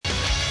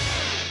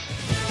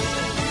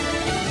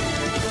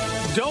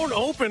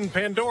Don't open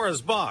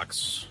Pandora's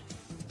box.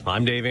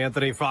 I'm Dave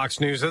Anthony, Fox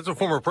News. That's what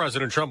former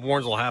President Trump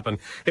warns will happen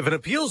if an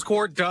appeals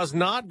court does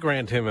not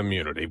grant him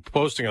immunity.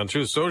 Posting on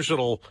Truth Social,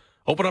 it'll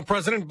open up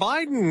President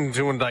Biden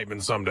to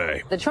indictment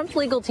someday. The Trump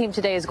legal team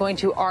today is going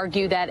to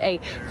argue that a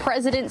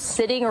president,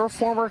 sitting or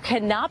former,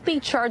 cannot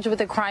be charged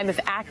with a crime if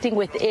acting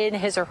within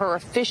his or her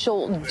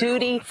official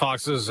duty.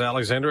 Fox's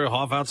Alexandria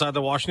Hoff outside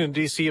the Washington,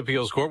 D.C.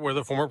 appeals court, where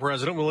the former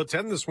president will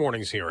attend this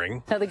morning's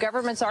hearing. Now, the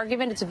government's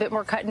argument, it's a bit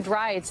more cut and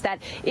dry. It's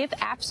that if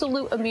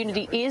absolute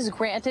immunity is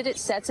granted, it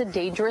sets a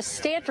dangerous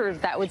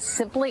standard that would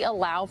simply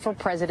allow for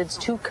presidents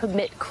to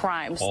commit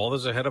crimes. All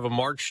this ahead of a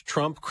March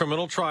Trump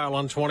criminal trial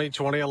on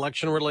 2020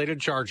 election-related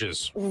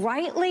charges.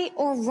 Rightly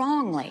or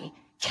wrongly,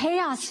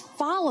 chaos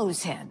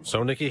follows him.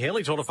 So Nikki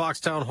Haley told a Fox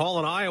town hall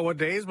in Iowa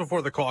days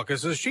before the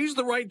caucuses she's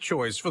the right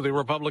choice for the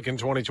Republican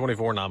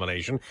 2024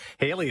 nomination.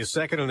 Haley is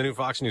second in the new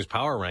Fox News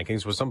power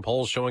rankings, with some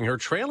polls showing her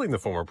trailing the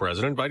former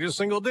president by just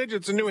single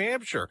digits in New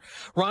Hampshire.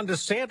 Ron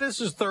DeSantis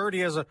is third.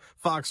 He has a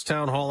Fox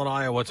town hall in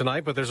Iowa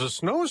tonight, but there's a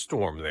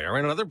snowstorm there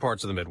and in other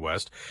parts of the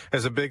Midwest,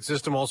 as a big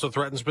system also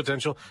threatens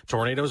potential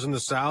tornadoes in the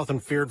south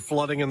and feared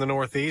flooding in the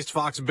northeast.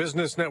 Fox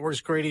Business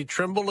Network's Grady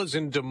Trimble is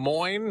in Des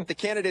Moines. The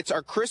candidates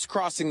are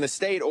crisscrossing the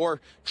state,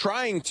 or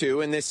trying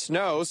to. In this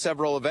snow,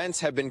 several events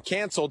have been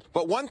canceled.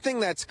 But one thing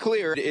that's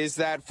clear is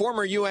that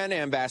former UN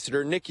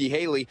ambassador Nikki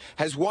Haley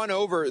has won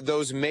over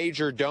those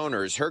major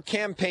donors. Her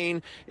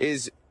campaign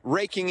is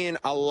raking in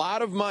a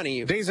lot of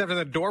money. Days after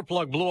that door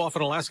plug blew off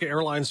an Alaska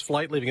Airlines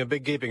flight, leaving a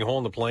big gaping hole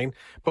in the plane,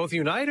 both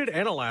United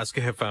and Alaska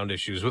have found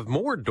issues with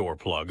more door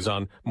plugs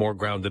on more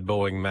grounded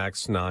Boeing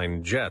MAX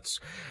 9 jets.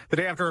 The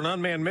day after an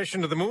unmanned mission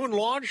to the moon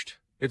launched,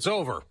 it's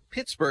over.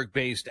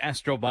 Pittsburgh-based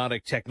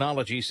Astrobotic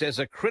Technology says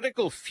a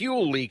critical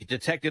fuel leak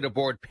detected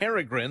aboard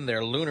Peregrine,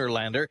 their lunar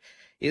lander,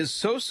 is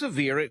so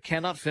severe it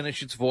cannot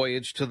finish its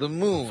voyage to the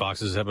moon.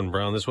 Fox's Evan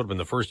Brown, this would have been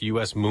the first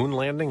U.S. moon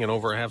landing in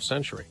over a half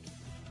century.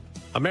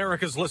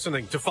 America's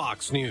listening to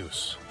Fox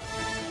News.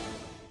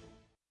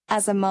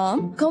 As a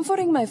mom,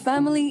 comforting my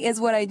family is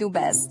what I do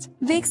best.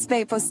 Vicks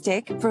Vapor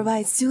Stick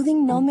provides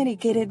soothing,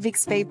 non-medicated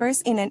Vicks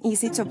Vapors in an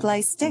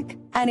easy-to-apply stick.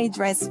 And it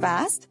dries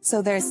fast,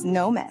 so there's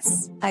no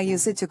mess. I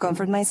use it to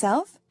comfort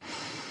myself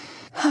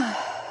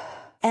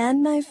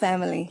and my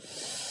family.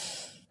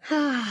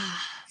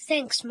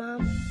 Thanks,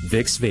 Mom.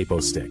 Vicks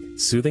Vapo Stick.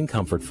 Soothing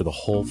comfort for the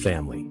whole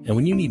family. And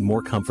when you need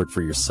more comfort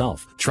for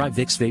yourself, try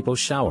Vicks Vapo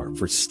Shower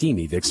for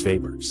steamy Vicks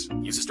Vapors.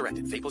 Use as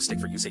directed. Vapo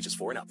Stick for use ages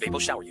 4 and up. Vapo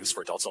Shower use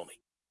for adults only.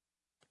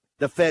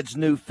 The Fed's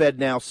new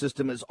FedNow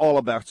system is all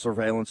about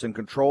surveillance and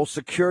control.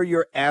 Secure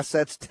your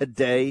assets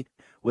today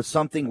with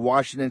something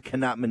Washington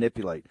cannot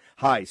manipulate.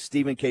 Hi,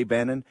 Stephen K.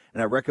 Bannon,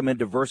 and I recommend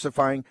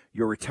diversifying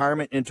your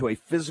retirement into a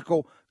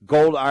physical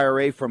gold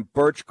IRA from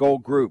Birch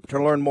Gold Group.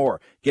 To learn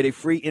more, get a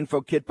free info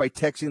kit by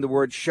texting the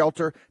word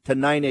SHELTER to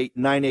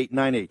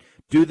 989898.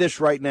 Do this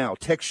right now.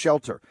 Text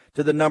SHELTER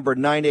to the number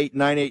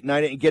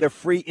 989898 and get a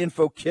free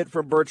info kit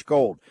from Birch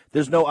Gold.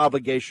 There's no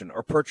obligation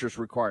or purchase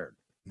required.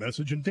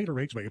 Message and data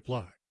rates may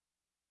apply.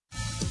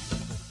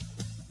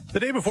 The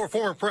day before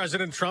former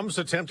President Trump's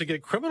attempt to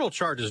get criminal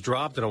charges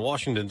dropped in a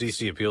Washington,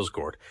 D.C. appeals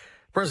court,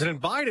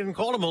 President Biden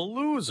called him a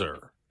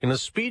loser in a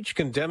speech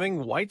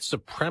condemning white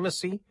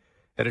supremacy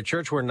at a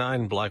church where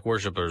 9 black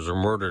worshipers were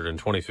murdered in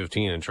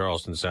 2015 in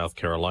Charleston, South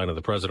Carolina.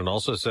 The president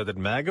also said that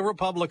MAGA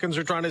Republicans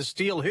are trying to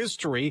steal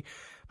history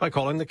by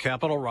calling the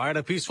Capitol riot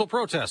a peaceful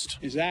protest.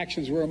 His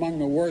actions were among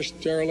the worst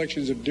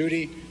derelictions of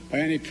duty by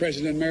any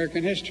president in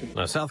American history.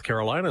 Now, South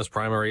Carolina's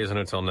primary isn't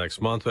until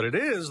next month, but it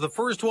is the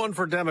first one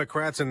for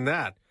Democrats, and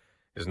that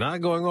is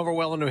not going over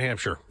well in New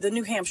Hampshire. The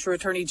New Hampshire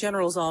Attorney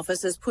General's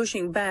office is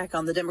pushing back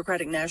on the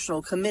Democratic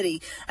National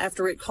Committee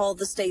after it called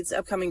the state's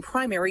upcoming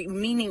primary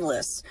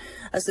meaningless.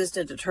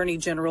 Assistant Attorney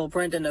General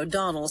Brendan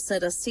O'Donnell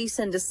sent a cease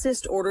and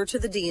desist order to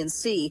the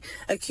DNC,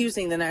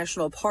 accusing the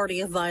National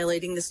Party of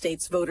violating the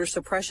state's voter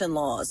suppression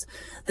laws.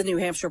 The New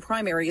Hampshire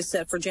primary is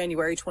set for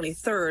January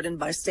 23rd and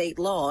by state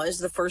law is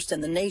the first in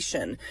the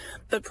nation.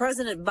 But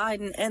President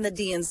Biden and the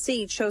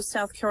DNC chose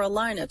South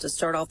Carolina to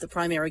start off the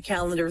primary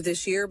calendar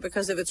this year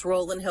because of its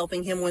role in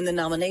helping him win the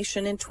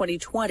nomination in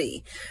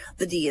 2020.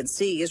 The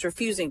DNC is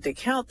refusing to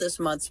count this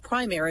month's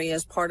primary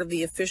as part of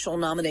the official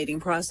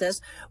nominating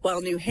process, while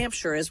New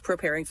Hampshire is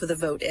preparing for the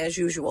vote as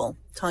usual.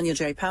 Tanya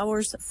J.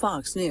 Powers,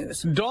 Fox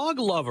News. Dog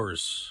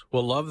lovers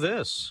will love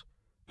this.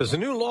 There's a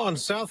new law in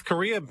South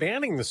Korea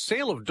banning the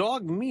sale of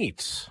dog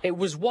meat. It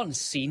was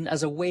once seen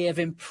as a way of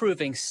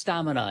improving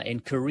stamina in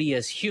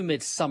Korea's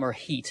humid summer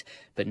heat,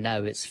 but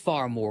now it's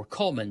far more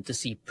common to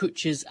see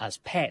pooches as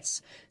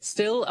pets.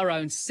 Still,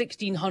 around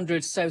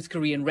 1,600 South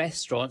Korean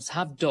restaurants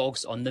have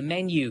dogs on the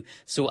menu,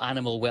 so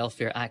animal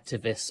welfare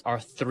activists are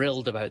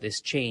thrilled about this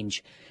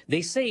change.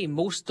 They say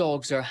most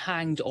dogs are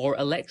hanged or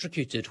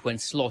electrocuted when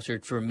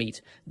slaughtered for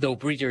meat, though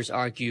breeders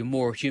argue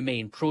more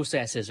humane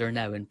processes are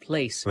now in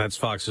place. That's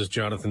Fox's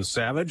Jonathan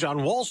Savage.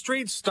 On Wall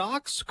Street,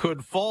 stocks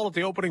could fall at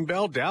the opening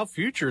bell. Dow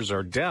futures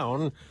are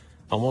down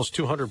almost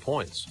 200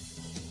 points.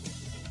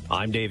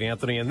 I'm Dave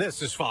Anthony, and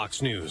this is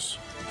Fox News.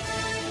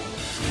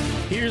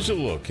 Here's a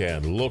look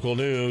at local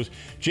news.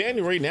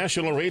 January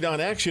National Radon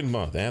Action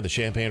Month and the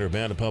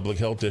Champaign-Urbana Public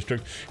Health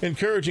District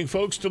encouraging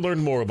folks to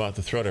learn more about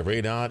the threat of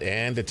radon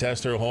and to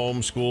test their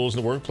homes, schools,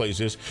 and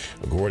workplaces.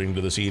 According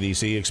to the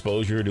CDC,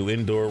 exposure to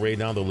indoor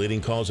radon, the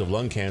leading cause of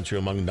lung cancer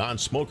among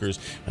non-smokers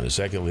and the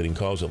second leading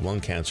cause of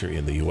lung cancer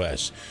in the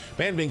U.S.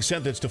 Man being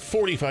sentenced to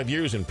 45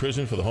 years in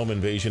prison for the home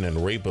invasion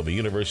and rape of a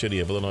University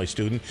of Illinois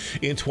student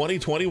in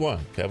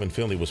 2021. Kevin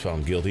Finley was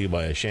found guilty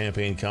by a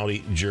Champaign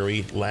County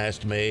jury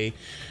last May.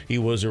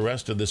 He was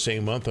arrested the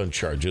same month on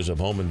charges of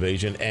home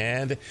invasion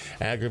and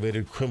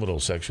aggravated criminal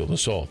sexual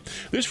assault.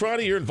 This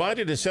Friday, you're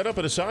invited to set up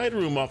in a side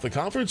room off the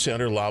conference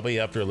center lobby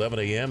after 11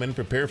 a.m. and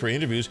prepare for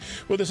interviews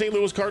with the St.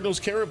 Louis Cardinals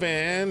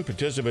Caravan.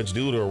 Participants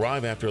due to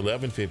arrive after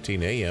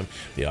 11:15 a.m.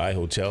 The I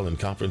Hotel and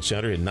Conference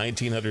Center in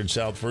 1900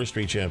 South 1st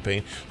Street,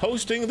 Champaign,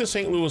 hosting the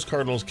St. Louis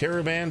Cardinals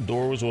Caravan.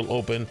 Doors will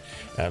open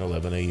at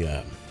 11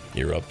 a.m.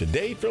 You're up to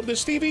date from the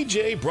Stevie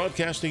Jay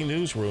Broadcasting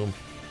Newsroom.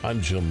 I'm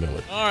Jim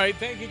Miller. All right,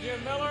 thank you,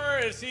 Jim Miller.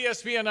 It's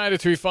ESPN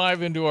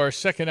 93.5 into our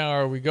second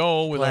hour. We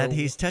go with Glad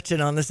he's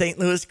touching on the St.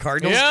 Louis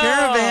Cardinals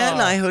Caravan,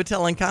 I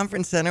Hotel and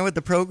Conference Center with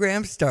the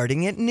program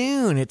starting at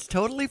noon. It's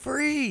totally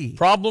free.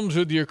 Problems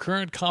with your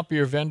current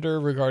copier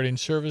vendor regarding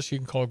service, you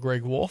can call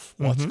Greg Wolf,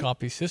 Watts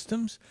Copy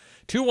Systems.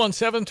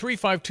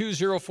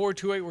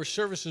 217-352-0428, where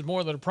service is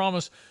more than a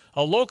promise.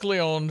 A locally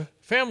owned,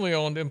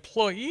 family-owned,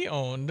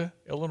 employee-owned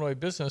Illinois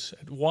business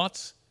at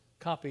Watts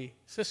Copy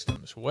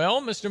Systems.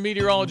 Well, Mr.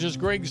 Meteorologist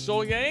Greg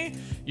Solier,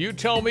 you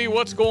tell me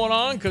what's going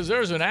on, because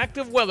there's an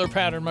active weather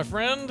pattern, my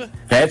friend.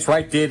 That's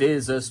right. It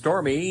is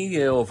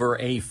stormy over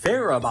a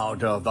fair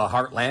amount of the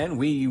heartland.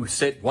 We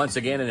sit once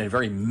again in a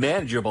very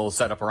manageable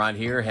setup around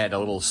here. Had a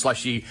little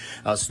slushy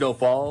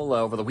snowfall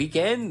over the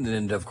weekend,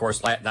 and of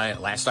course last night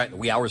in the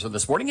wee hours of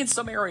this morning in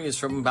some areas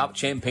from about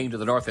Champaign to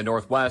the north and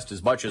northwest,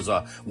 as much as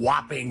a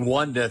whopping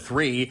 1 to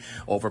 3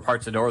 over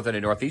parts of northern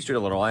and northeastern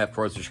Illinois up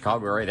towards the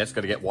Chicago area. That's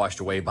going to get washed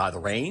away by the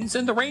rains,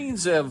 and the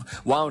rains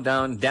have wound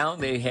down.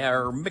 They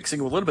are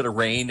mixing with a little bit of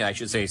rain, I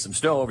should say some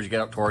snow, as you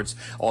get up towards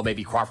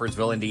maybe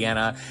Crawfordsville,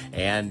 Indiana,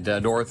 and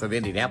north of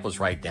Indianapolis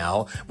right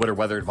now. Winter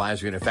weather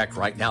advisory in effect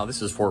right now.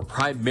 This is for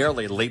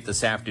primarily late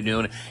this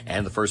afternoon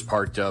and the first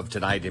part of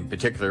tonight in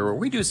particular, where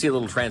we do see a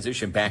little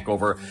transition back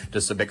over to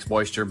some mixed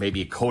moisture,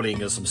 maybe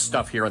coating of some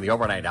stuff here in the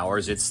overnight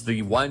hours. It's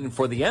the one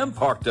for the M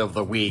part of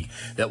the week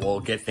that will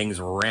get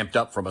things ramped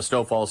up from a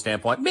snowfall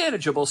standpoint.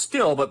 Manageable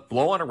still, but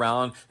blowing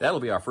around.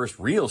 That'll be our first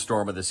real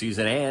storm of the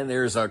season, and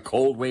there's a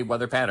cold wave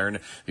weather pattern,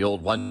 the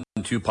old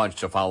 1-2 punch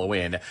to follow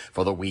in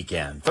for the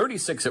weekend.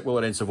 36 at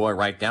Willett and Savoy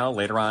right now.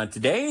 Later on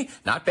today,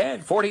 not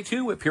bad,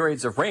 42 with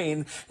periods of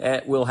rain.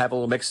 We'll have a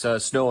little mixed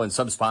snow in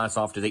some spots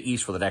off to the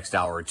east for the next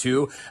hour or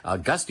two.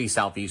 Gusty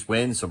southeast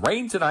winds, some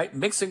rain tonight,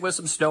 mixing with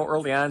some snow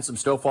early on, some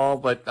snowfall,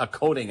 but a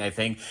coating, I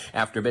think,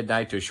 after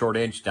midnight to a short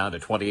inch, down to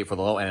 28 for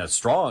the low, and a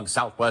strong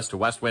southwest to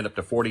west wind up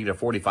to 40 to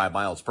 45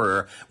 miles per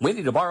hour.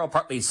 Windy tomorrow,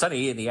 partly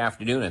sunny in the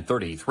afternoon, and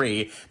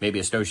 33. Maybe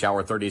a snow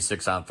shower,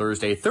 36 on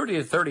Thursday, 30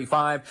 to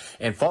 35,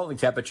 and falling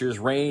temperatures,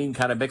 rain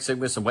kind of mixing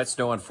with some wet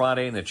snow on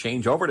Friday, and the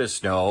change over to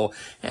snow,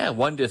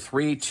 1 to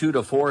 3, 2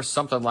 to 4,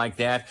 something like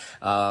that.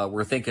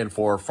 We're thinking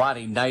for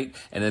Friday night,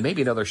 and then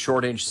maybe another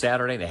short inch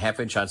Saturday and a half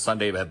inch on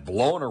Sunday, but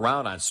blowing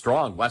around on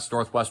strong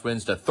west-northwest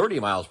winds to 30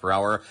 miles per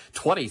hour,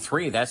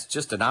 23. That's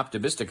just an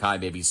optimistic high,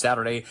 maybe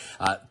Saturday.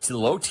 To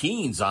low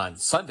teens on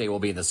Sunday will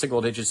be in the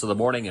single digits of the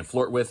morning and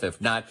flirt with, if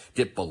not,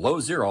 dip below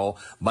zero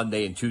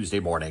Monday and Tuesday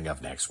morning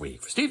of next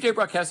week. For Steve Jay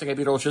Broadcasting, I'm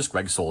meteorologist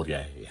Greg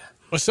Solier.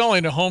 Well,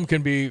 selling a home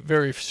can be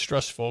very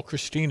stressful.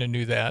 Christina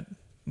knew that.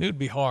 Knew it'd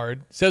be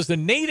hard. Says the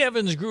Nate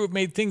Evans Group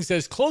made things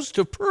as close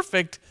to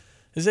perfect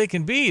as they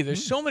can be.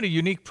 There's so many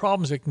unique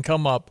problems that can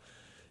come up,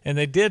 and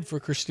they did for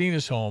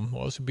Christina's home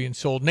while it was being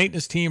sold. Nate and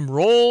his team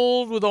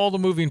rolled with all the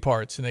moving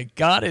parts, and they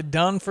got it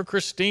done for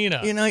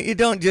Christina. You know, you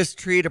don't just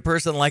treat a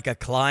person like a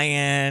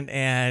client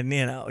and,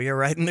 you know, you're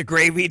riding the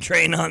gravy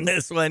train on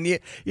this one. You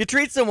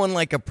treat someone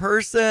like a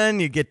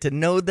person. You get to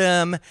know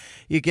them.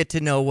 You get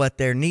to know what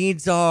their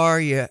needs are.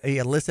 You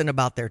listen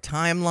about their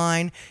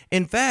timeline.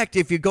 In fact,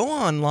 if you go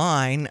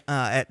online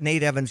at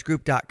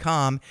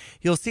nateevansgroup.com,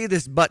 you'll see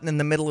this button in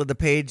the middle of the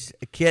page,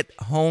 Kit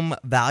Home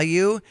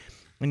Value.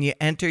 When you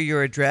enter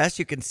your address,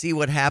 you can see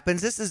what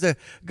happens. This is a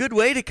good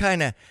way to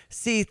kind of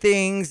see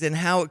things and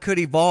how it could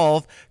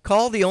evolve.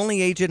 Call the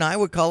only agent I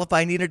would call if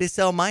I needed to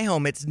sell my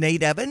home. It's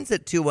Nate Evans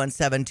at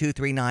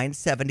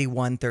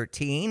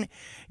 217-239-7113.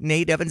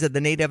 Nate Evans at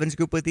the Nate Evans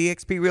Group with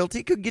eXp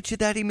Realty could get you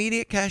that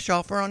immediate cash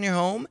offer on your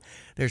home.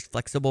 There's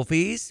flexible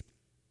fees.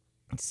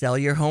 Sell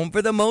your home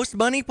for the most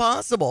money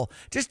possible.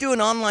 Just do an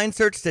online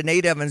search to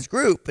Nate Evans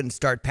Group and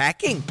start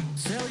packing.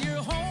 Sell your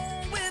home.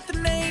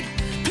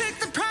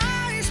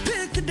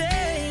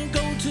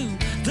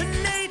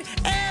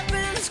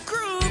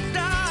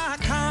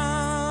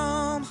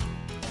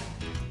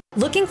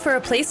 Looking for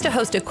a place to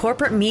host a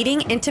corporate meeting,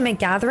 intimate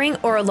gathering,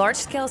 or a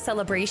large-scale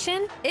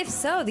celebration? If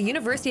so, the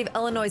University of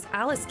Illinois'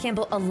 Alice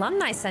Campbell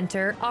Alumni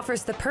Center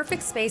offers the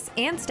perfect space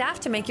and staff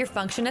to make your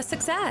function a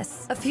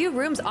success. A few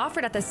rooms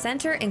offered at the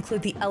center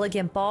include the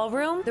Elegant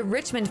Ballroom, the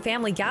Richmond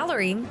Family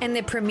Gallery, and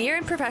the Premier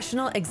and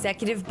Professional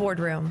Executive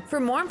Boardroom.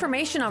 For more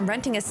information on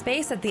renting a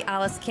space at the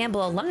Alice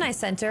Campbell Alumni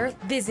Center,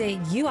 visit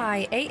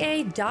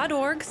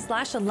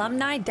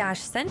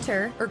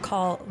uiaa.org/alumni-center or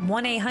call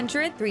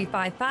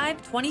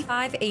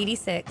 1-800-355-2580.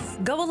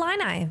 Go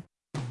Illini!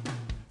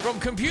 From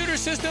computer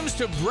systems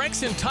to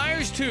brakes and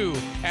tires too,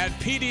 at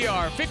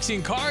PDR,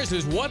 fixing cars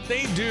is what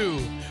they do.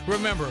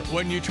 Remember,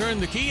 when you turn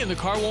the key and the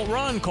car won't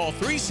run, call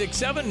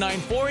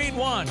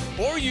 367-9481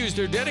 or use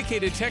their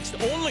dedicated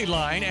text-only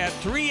line at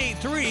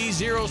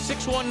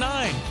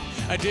 383-0619.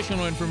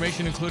 Additional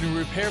information including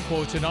repair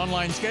quotes and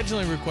online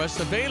scheduling requests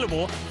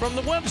available from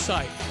the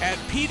website at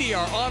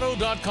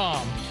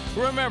pdrauto.com.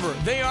 Remember,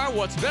 they are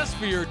what's best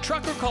for your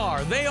truck or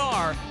car. They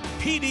are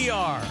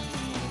PDR.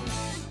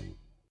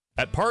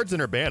 At Pards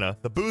in Urbana,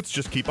 the boots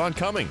just keep on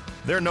coming.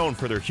 They're known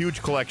for their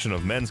huge collection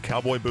of men's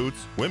cowboy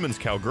boots, women's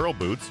cowgirl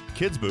boots,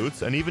 kids'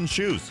 boots, and even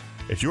shoes.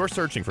 If you're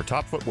searching for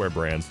top footwear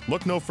brands,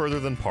 look no further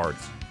than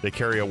Pards. They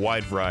carry a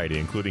wide variety,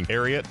 including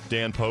Ariat,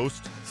 Dan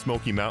Post,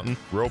 Smoky Mountain,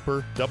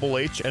 Roper, Double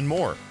H, and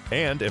more.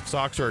 And if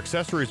socks or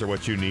accessories are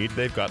what you need,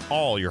 they've got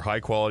all your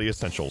high-quality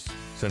essentials.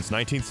 Since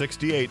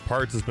 1968,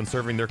 Pards has been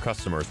serving their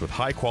customers with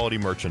high-quality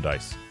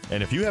merchandise.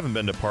 And if you haven't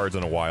been to Pards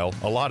in a while,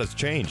 a lot has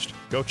changed.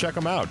 Go check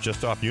them out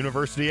just off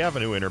University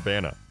Avenue in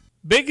Urbana.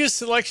 Biggest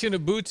selection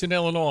of boots in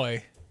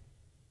Illinois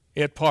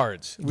at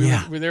Pards. We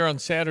were there on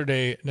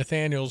Saturday,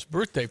 Nathaniel's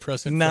birthday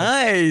present.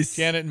 Nice.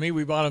 Janet and me,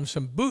 we bought him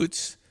some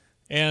boots.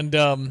 And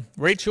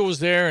Rachel was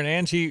there, and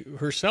Angie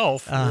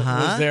herself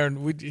was there.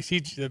 And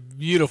she's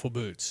beautiful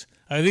boots.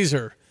 These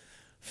are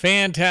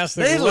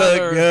fantastic. They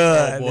leather. look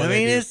good. Oh, boy, I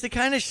mean, it's the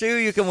kind of shoe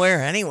you can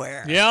wear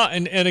anywhere. Yeah,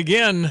 and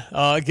again,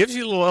 it gives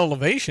you a little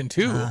elevation,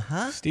 too.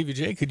 Stevie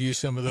J could use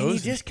some of those. And you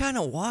just kind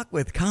of walk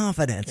with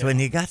confidence when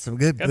you got some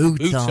good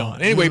boots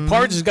on. Anyway,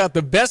 Pards has got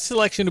the best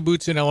selection of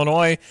boots in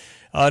Illinois.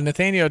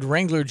 Nathaniel had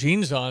Wrangler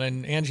jeans on,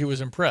 and Angie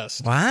was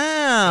impressed.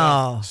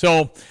 Wow. Yeah.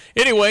 So,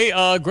 anyway,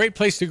 great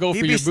place to go for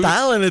your boots. You'd be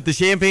styling at the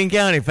Champaign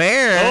County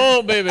Fair.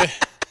 Oh, baby.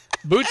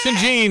 Boots and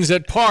jeans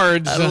at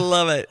Pards. I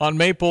love it. On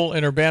Maple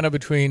and Urbana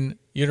between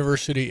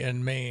University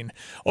and Maine.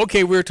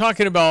 Okay, we were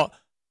talking about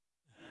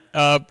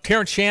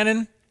Terrence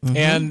Shannon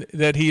and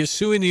that he is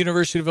suing the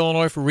University of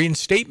Illinois for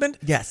reinstatement.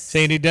 Yes.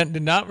 Saying he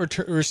did not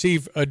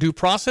receive a due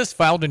process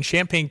filed in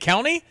Champaign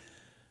County.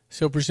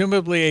 So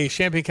presumably a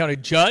Champaign County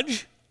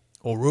judge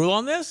will rule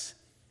on this.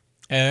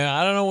 And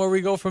I don't know where we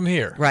go from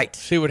here. Right.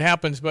 See what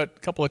happens. But a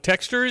couple of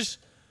texters.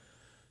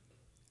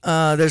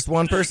 There's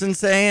one person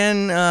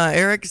saying,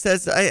 Eric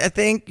says, I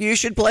think you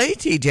should play,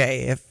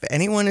 TJ. If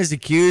anyone is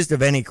accused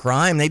of any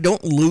crime, they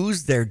don't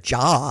lose their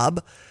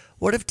job.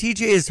 What if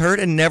TJ is hurt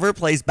and never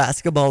plays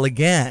basketball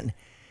again?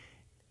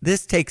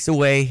 This takes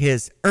away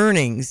his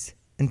earnings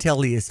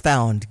until he is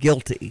found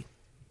guilty.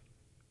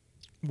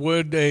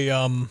 Would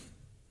a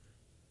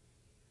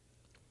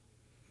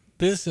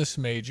business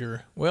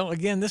major, well,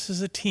 again, this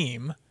is a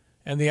team.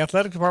 And the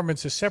athletic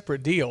department's a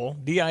separate deal.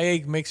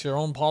 DIA makes their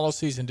own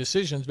policies and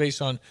decisions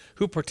based on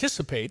who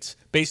participates,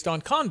 based on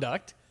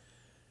conduct.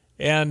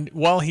 And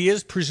while he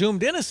is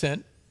presumed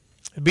innocent,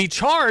 be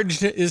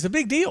charged is a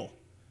big deal.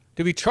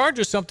 To be charged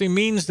with something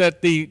means that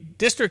the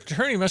district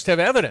attorney must have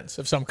evidence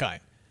of some kind.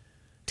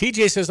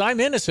 TJ says, I'm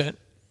innocent.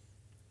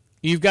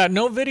 You've got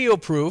no video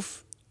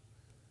proof.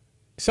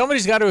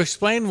 Somebody's got to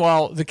explain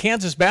why the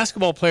Kansas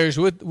basketball players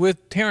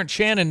with Terrence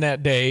Shannon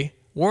that day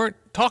weren't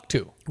talked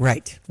to.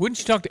 Right. Wouldn't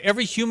you talk to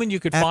every human you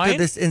could find? find?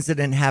 After this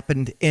incident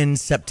happened in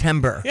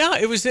September. Yeah,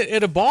 it was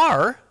at a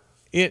bar,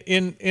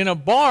 in a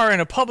bar, in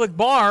a public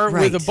bar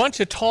with a bunch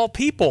of tall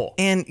people.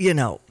 And, you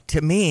know,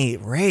 to me,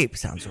 rape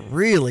sounds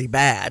really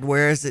bad,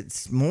 whereas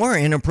it's more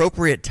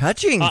inappropriate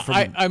touching.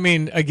 I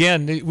mean,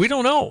 again, we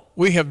don't know.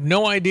 We have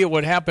no idea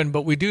what happened,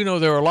 but we do know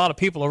there were a lot of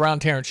people around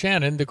Terrence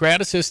Shannon. The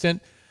grad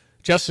assistant,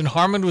 Justin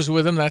Harmon, was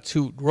with him. That's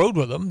who rode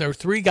with him. There were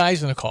 3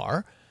 guys in the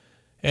car.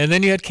 And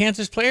then you had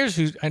Kansas players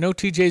who I know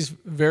TJ's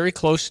very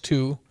close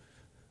to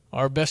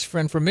our best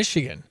friend from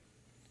Michigan.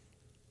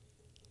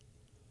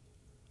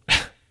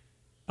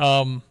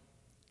 The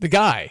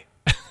guy,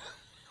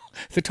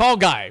 the tall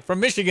guy from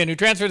Michigan who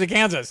transferred to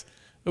Kansas.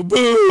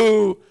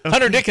 Boo!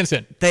 Hunter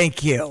Dickinson.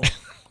 Thank you.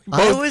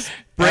 I was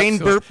brain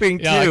burping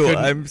too. Yeah,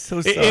 I'm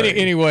so sorry.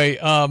 Anyway,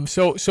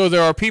 so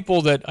there are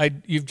people that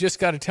you've just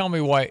got to tell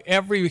me why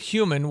every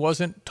human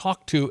wasn't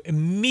talked to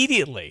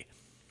immediately.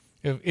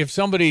 If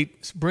somebody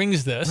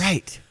brings this,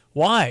 right?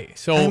 Why?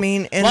 So I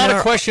mean, a lot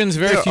of questions,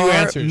 very few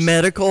answers.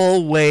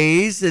 Medical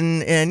ways,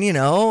 and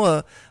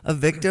a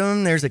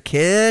victim. There's a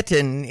kit,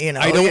 and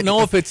I don't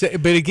know if it's.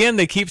 But again,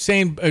 they keep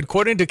saying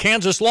according to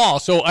Kansas law.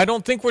 So I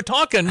don't think we're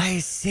talking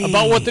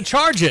about what the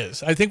charge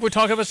is. I think we're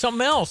talking about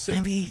something else. I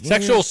mean,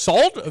 sexual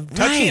assault, touching.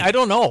 Right. I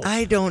don't know.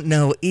 I don't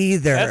know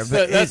either.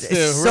 That's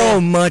it's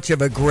so much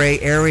of a gray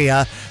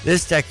area.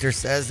 This texter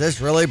says this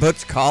really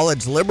puts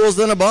college liberals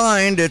in a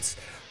bind. It's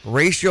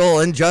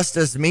racial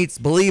injustice meets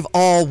believe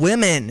all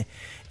women.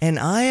 And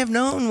I have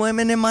known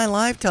women in my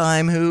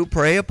lifetime who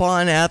prey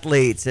upon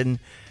athletes and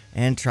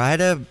try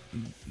to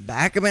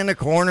back them in a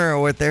corner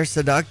with their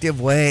seductive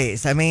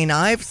ways. I mean,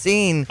 I've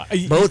seen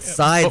both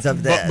sides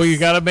of this. But you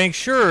got to make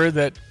sure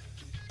that,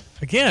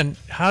 again,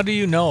 how do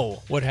you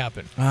know what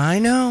happened? I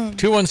know.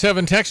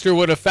 217 texter,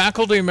 would a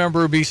faculty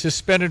member be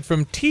suspended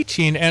from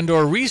teaching and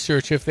or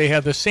research if they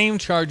had the same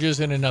charges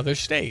in another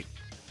state?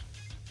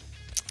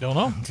 Don't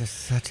know.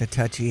 Just such a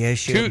touchy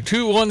issue.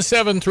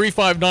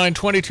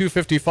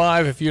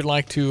 217-359-2255 if you'd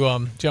like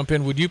to jump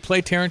in. Would you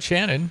play Terrence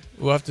Shannon?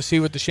 We'll have to see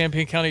what the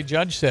Champaign County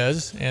judge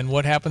says and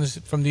what happens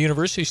from the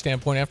university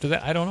standpoint after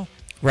that. I don't know.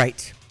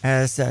 Right.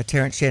 As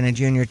Terrence Shannon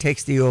Jr.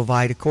 takes the U of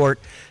I to court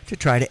to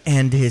try to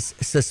end his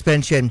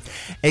suspension.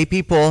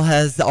 AP poll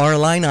has our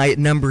Illini at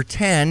number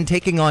 10,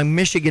 taking on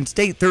Michigan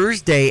State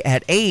Thursday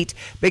at 8.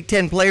 Big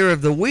Ten Player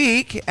of the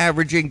Week,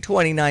 averaging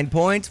 29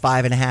 points,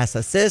 5.5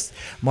 assists.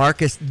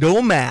 Marcus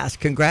Domas,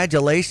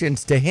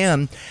 congratulations to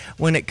him.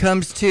 When it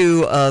comes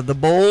to the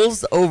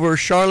Bulls over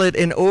Charlotte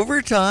in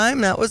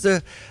overtime, that was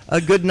a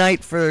good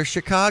night for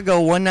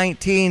Chicago,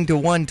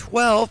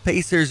 119-112.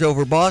 Pacers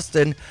over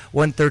Boston,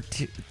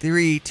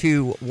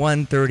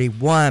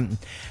 133-131.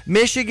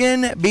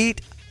 Michigan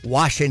beat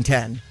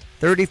Washington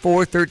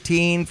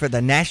 34-13 for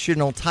the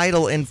national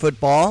title in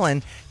football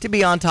and to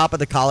be on top of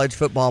the college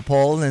football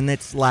poll in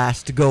its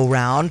last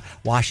go-round.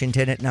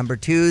 Washington at number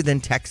 2,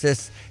 then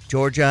Texas,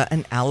 Georgia,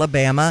 and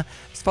Alabama.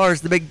 As far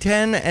as the Big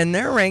Ten and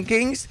their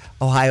rankings,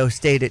 Ohio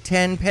State at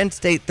 10, Penn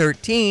State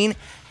 13,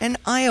 and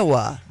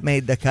Iowa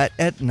made the cut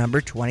at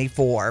number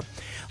 24.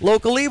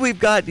 Locally, we've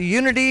got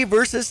Unity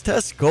versus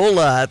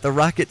Tuscola at the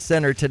Rocket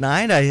Center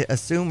tonight. I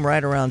assume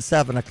right around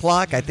 7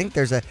 o'clock. I think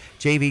there's a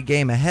JV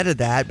game ahead of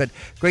that, but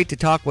great to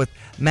talk with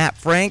Matt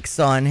Franks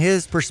on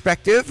his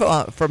perspective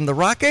from the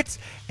Rockets,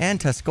 and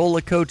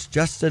Tuscola coach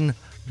Justin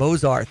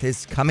Bozarth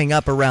is coming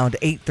up around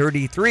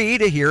 8:33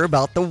 to hear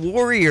about the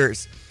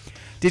Warriors.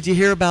 Did you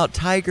hear about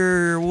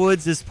Tiger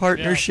Woods'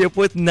 partnership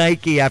with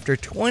Nike after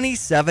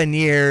 27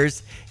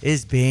 years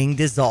is being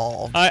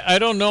dissolved? I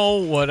don't know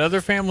what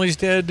other families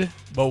did,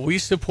 but we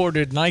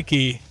supported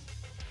Nike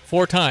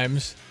 4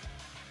 times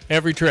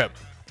every trip.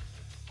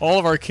 All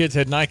of our kids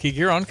had Nike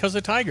gear on because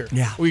of Tiger.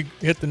 Yeah. We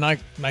hit the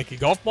Nike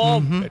golf ball,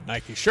 had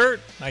Nike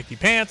shirt, Nike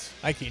pants,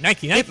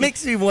 Nike. It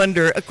makes me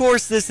wonder, of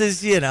course, this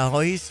is,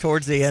 he's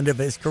towards the end of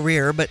his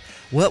career, but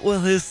what will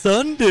his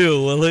son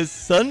do? Will his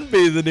son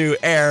be the new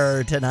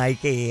heir to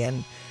Nike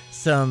and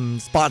some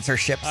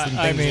sponsorships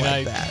and things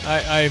like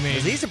that? I mean,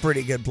 'cause he's a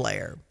pretty good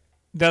player.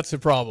 That's the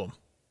problem.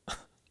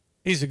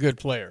 He's a good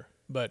player,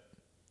 but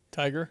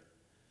Tiger,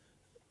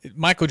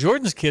 Michael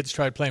Jordan's kids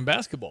tried playing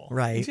basketball.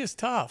 Right. He's just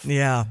tough.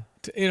 Yeah.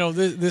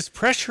 This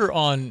pressure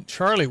on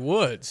Charlie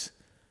Woods.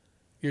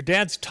 Your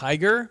dad's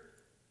Tiger.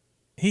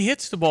 He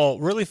hits the ball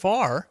really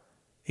far.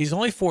 He's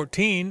only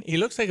 14. He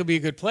looks like he'll be a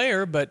good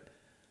player, but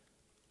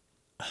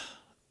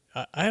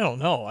I don't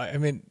know. I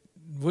mean,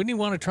 wouldn't he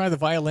want to try the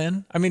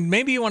violin? I mean,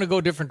 maybe you want to go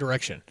a different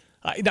direction.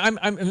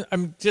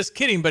 I'm just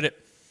kidding, but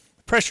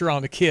pressure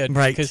on the kid,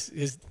 right? Because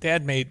his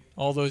dad made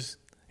all those.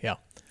 Yeah.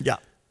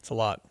 It's a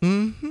lot.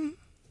 Mm-hmm.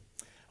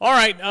 All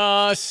right,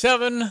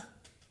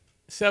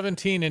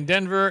 7:17 in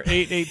Denver,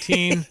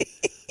 8:18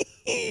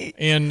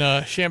 in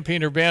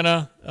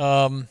Champaign-Urbana.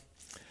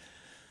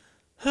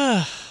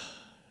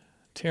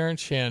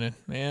 Terrence Shannon,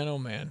 man, oh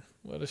man,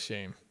 what a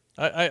shame.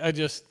 I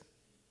just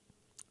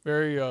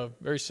very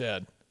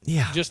sad.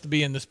 Yeah, just to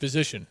be in this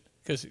position,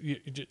 because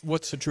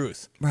what's the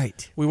truth?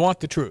 Right. We want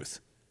the truth.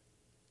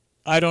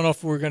 I don't know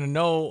if we're going to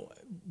know.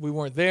 We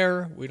weren't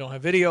there. We don't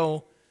have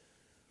video.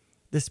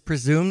 This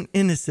presumed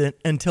innocent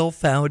until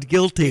found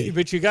guilty.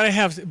 But you got to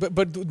have,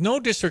 but no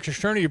district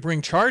attorney, you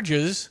bring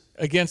charges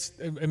against,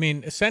 I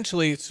mean,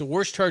 essentially it's the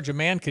worst charge a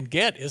man can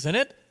get, isn't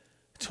it?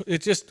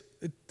 It just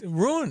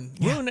ruin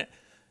it.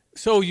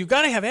 So you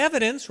got to have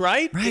evidence,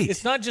 right? Right.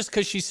 It's not just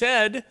because she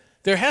said.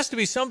 There has to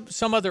be some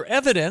other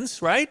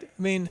evidence, right?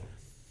 I mean,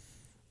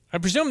 I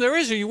presume there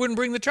is, or you wouldn't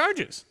bring the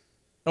charges.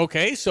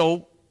 Okay,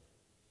 so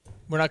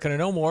we're not going to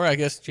know more. I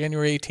guess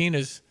January 18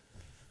 is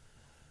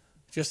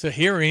just a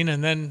hearing,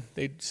 and then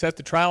they set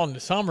the trial in the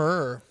summer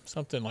or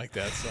something like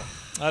that. So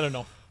I don't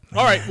know.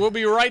 All right, we'll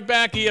be right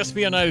back.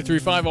 ESPN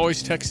 93.5.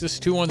 Always text us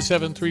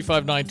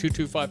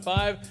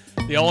 217-359-2255.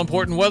 The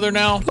all-important weather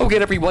now. Okay,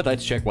 everyone,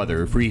 let's check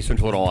weather for Eastern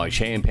Illinois.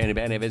 Champaign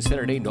and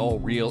Saturday, no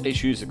real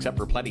issues except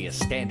for plenty of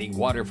standing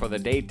water for the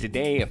day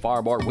today. A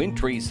far more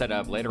wintry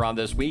setup later on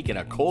this week and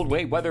a cold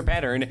wave weather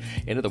pattern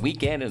into the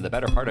weekend and the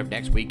better part of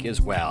next week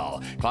as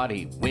well.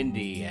 Cloudy,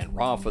 windy, and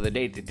raw for the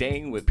day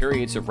today with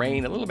periods of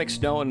rain, a little mixed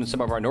snow in some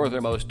of our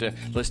northernmost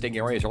listing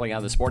areas early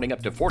on this morning,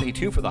 up to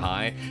 42 for the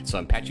high.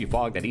 Some patchy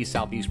fog, that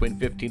east-southeast wind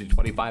 15 to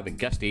 25 and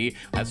gusty.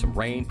 Had some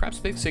rain,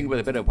 perhaps mixing with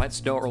a bit of wet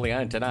snow early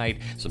on tonight.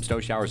 Some snow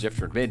showers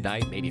after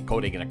midnight, maybe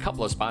coating in a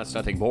couple of spots,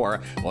 nothing more.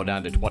 Low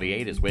down to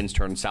 28 as winds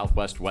turn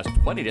southwest-west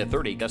 20 to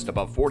 30, gust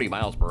above 40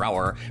 miles per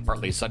hour.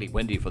 Partly sunny,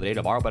 windy for the day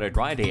tomorrow, but a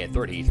dry day at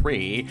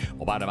 33.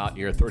 We'll bottom out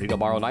near 30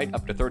 tomorrow night,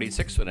 up to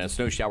 36 and a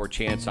snow shower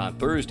chance on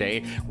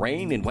Thursday.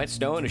 Rain and wet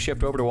snow and a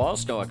shift over to all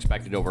snow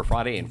expected over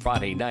Friday and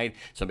Friday night.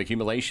 Some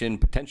accumulation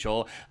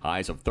potential.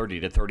 Highs of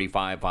 30 to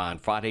 35 on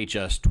Friday,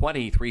 just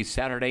 23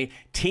 Saturday.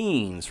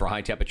 Teens for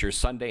high temperatures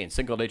Sunday and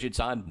single digits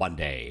on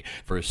Monday.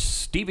 For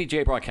Stevie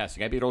Jay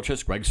Broadcasting, I'm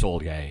meteorologist Greg Solgay.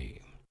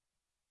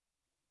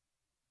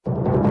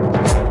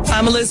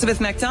 I'm Elizabeth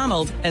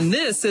McDonald, and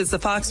this is the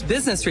Fox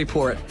Business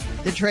Report.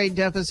 The trade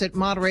deficit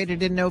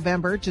moderated in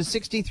November to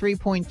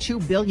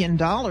 $63.2 billion,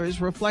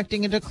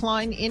 reflecting a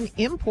decline in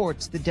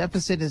imports. The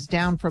deficit is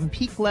down from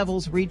peak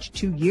levels reached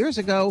 2 years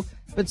ago,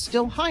 but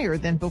still higher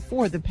than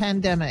before the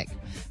pandemic.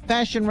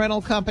 Fashion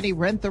rental company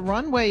Rent the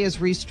Runway is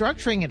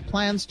restructuring. It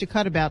plans to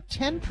cut about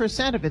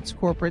 10% of its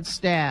corporate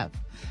staff.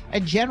 A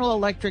General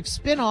Electric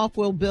spinoff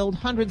will build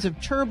hundreds of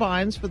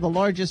turbines for the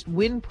largest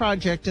wind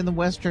project in the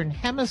Western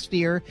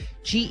Hemisphere.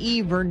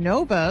 GE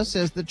Vernova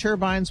says the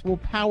turbines will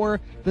power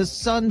the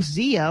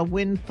SunZia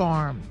wind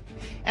farm.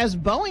 As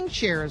Boeing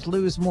shares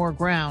lose more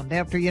ground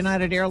after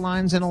United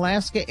Airlines and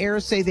Alaska Air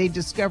say they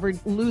discovered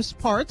loose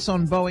parts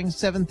on Boeing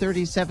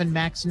 737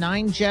 MAX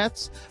 9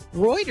 jets,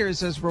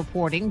 Reuters is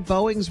reporting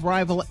Boeing's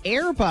rival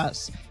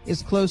Airbus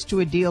is close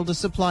to a deal to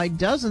supply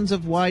dozens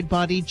of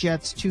wide-body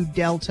jets to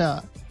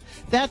Delta.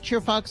 That's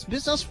your Fox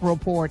Business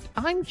Report.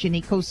 I'm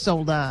Ginny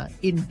Cosola,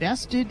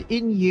 invested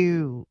in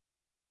you.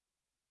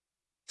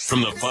 From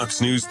the Fox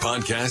News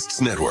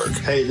Podcasts Network.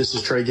 Hey, this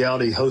is Trey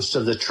Gowdy, host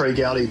of the Trey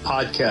Gowdy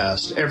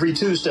Podcast. Every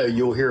Tuesday,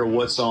 you'll hear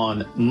what's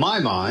on my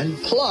mind.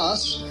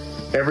 Plus,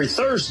 every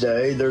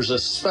Thursday, there's a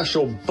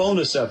special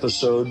bonus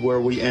episode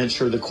where we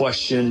answer the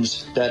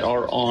questions that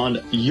are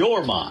on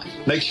your mind.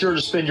 Make sure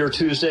to spend your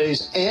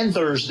Tuesdays and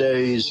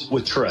Thursdays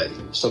with Trey.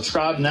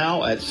 Subscribe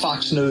now at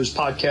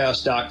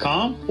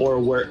foxnewspodcast.com or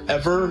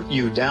wherever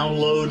you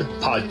download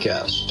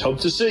podcasts. Hope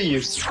to see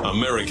you.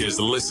 America's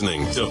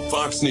listening to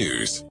Fox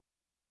News.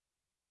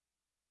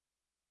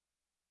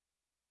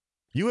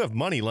 You have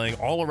money laying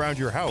all around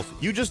your house.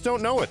 You just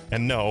don't know it.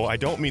 And no, I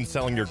don't mean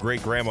selling your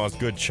great-grandma's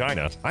good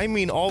china. I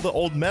mean all the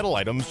old metal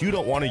items you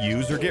don't want to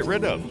use or get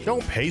rid of.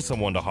 Don't pay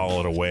someone to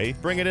haul it away.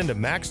 Bring it into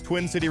Max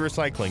Twin City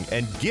Recycling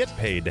and get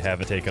paid to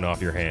have it taken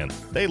off your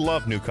hands. They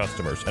love new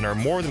customers and are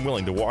more than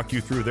willing to walk you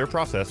through their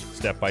process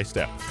step by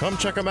step. Come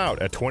check them out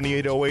at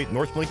 2808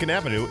 North Lincoln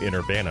Avenue in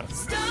Urbana.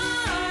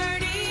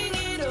 Starting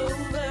it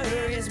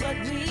over is what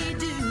we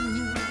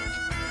do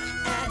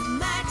at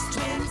Max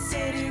Twin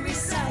City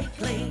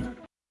Recycling.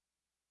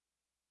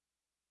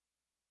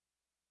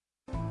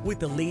 With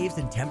the leaves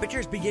and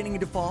temperatures beginning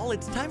to fall,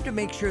 it's time to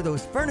make sure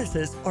those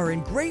furnaces are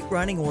in great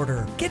running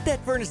order. Get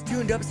that furnace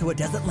tuned up so it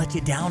doesn't let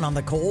you down on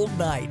the cold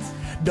nights.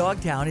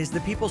 Dogtown is the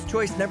People's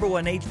Choice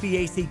 #1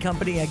 HVAC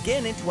company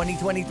again in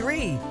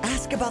 2023.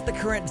 Ask about the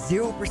current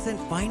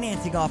 0%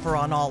 financing offer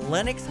on all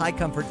Lennox high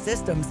comfort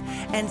systems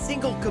and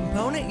single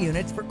component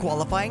units for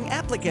qualifying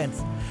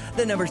applicants.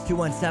 The number's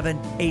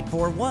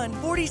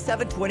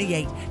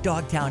 217-841-4728.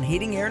 Dogtown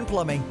Heating, Air, and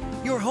Plumbing,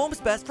 your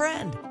home's best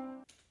friend.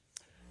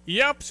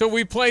 Yep, so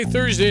we play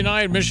Thursday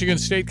night. Michigan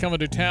State coming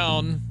to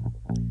town.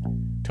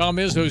 Tom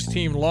Izzo's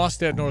team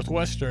lost at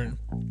Northwestern.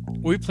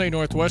 We play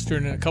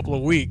Northwestern in a couple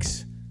of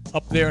weeks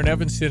up there in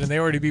Evanston, and they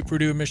already beat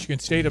Purdue and Michigan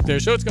State up there,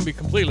 so it's going to be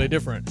completely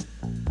different.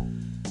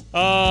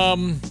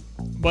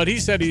 But he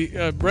said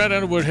Brad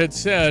Underwood had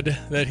said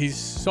that he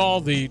saw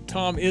the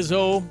Tom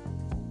Izzo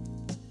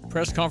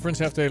press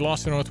conference after they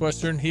lost to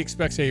Northwestern. He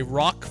expects a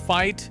rock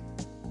fight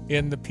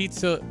in the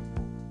Pizza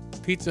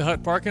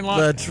Hut parking lot.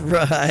 That's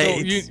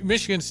right. So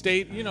Michigan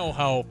State, you know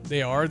how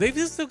they are. They've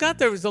still got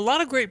there's a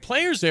lot of great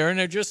players there, and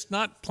they're just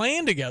not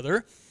playing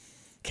together.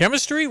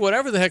 Chemistry,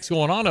 whatever the heck's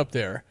going on up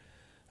there.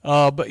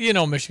 But you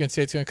know, Michigan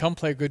State's going to come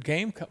play a good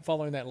game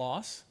following that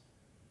loss,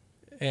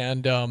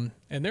 and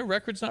their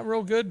record's not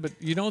real good, but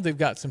you know they've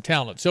got some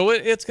talent. So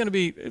it's going to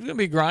be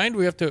grind.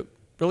 We have to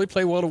really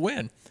play well to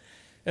win.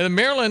 And then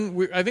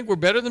Maryland, I think we're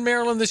better than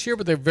Maryland this year,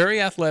 but they're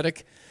very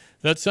athletic.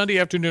 That's Sunday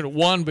afternoon at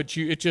 1, but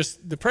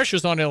the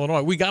pressure's on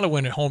Illinois. We got to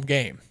win a home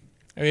game.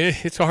 I mean,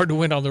 it's hard to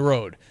win on the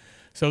road.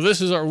 So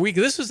this is our week.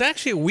 This is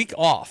actually a week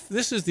off.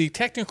 This is the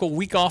technical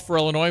week off for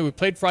Illinois. We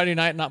played Friday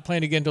night, not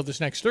playing again until this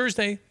next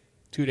Thursday,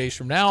 2 days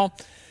from now.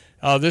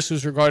 This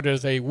was regarded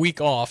as a week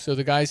off, so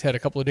the guys had a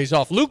couple of days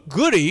off. Luke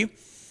Goody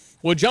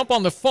will jump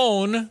on the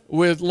phone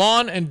with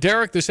Lon and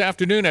Derek this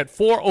afternoon at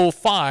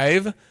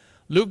 4:05.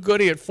 Luke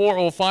Goody at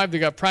 4:05. They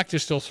got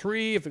practice till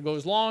 3. If it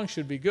goes long,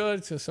 should be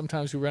good. So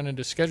sometimes we run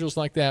into schedules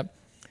like that.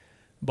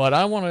 But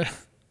I want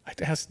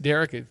to ask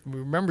Derek, if he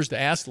remembers to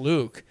ask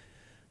Luke,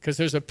 because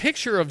there's a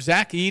picture of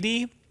Zach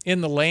Edey in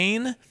the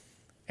lane,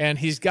 and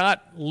he's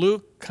got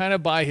Luke kind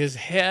of by his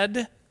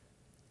head.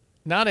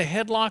 Not a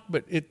headlock,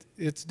 but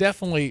it's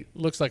definitely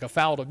looks like a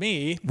foul to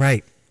me.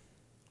 Right.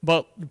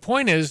 But the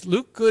point is,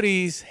 Luke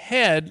Goody's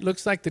head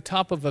looks like the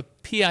top of a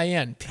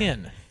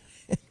pin.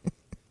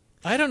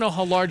 I don't know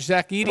how large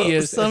Zach Edey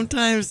is.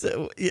 Sometimes,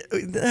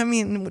 I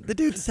mean, the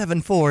dude's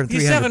 7'4" and 300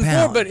 He's 7'4",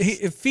 pounds. but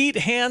feet,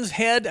 hands,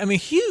 head, I mean,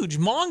 huge,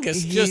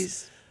 mongus.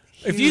 He's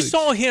if you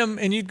saw him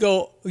and you'd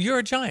go, you're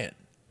a giant.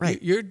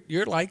 Right.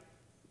 You're like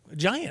a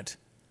giant.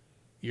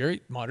 You're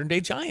a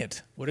modern-day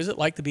giant. What is it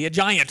like to be a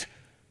giant?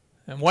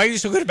 And why are you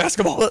so good at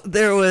basketball? Well,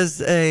 there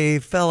was a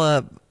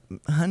fella,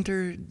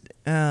 Hunter,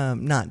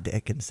 not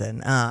Dickinson.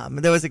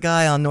 There was a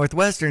guy on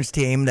Northwestern's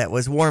team that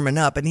was warming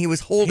up, and he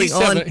was holding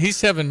He's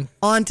 7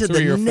 onto the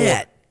 3 or 4.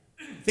 net.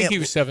 I think he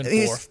was 7'4".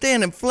 He's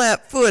standing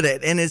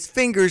flat-footed, and his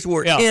fingers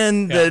were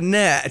in the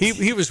net.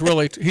 He was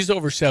really he's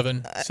over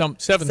 7,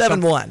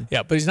 7'1".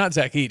 Yeah, but he's not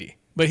Zach Edey.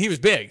 But he was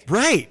big.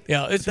 Right.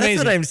 Yeah, it's That's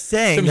amazing. what I'm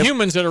saying. Some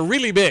humans that are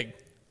really big,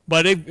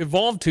 but they've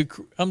evolved to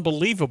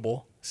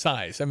unbelievable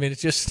size. I mean,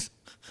 it's just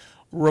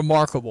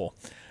remarkable.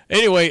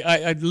 Anyway,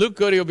 Luke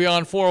Goody will be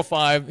on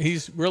 4:05.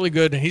 He's really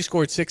good, and he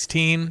scored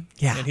 16.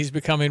 Yeah. And he's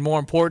becoming more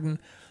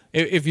important.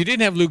 If you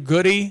didn't have Luke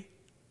Goody,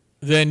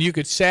 then you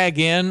could sag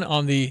in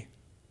on the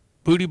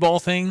booty ball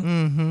thing.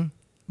 Mm-hmm.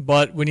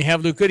 But when you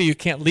have Luke Goody, you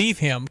can't leave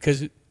him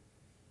because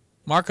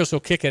Marcus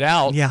will kick it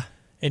out. Yeah.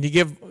 And you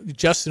give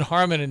Justin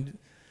Harmon and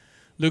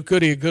Luke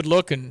Goody a good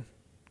look, and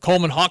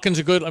Coleman Hawkins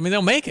a good. I mean,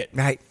 they'll make it.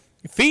 Right.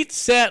 Feet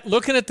set,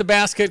 looking at the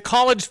basket,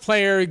 college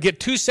player, get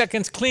 2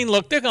 seconds, clean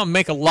look. They're going to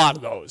make a lot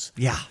of those.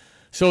 Yeah.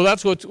 So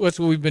that's what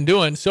we've been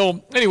doing.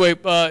 So anyway,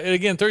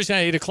 again, Thursday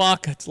night, 8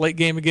 o'clock. It's a late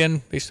game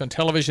again based on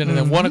television. And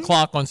then 1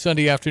 o'clock on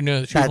Sunday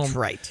afternoon. That's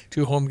right.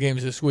 2 home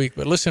games this week.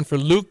 But listen for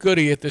Luke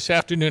Goody at this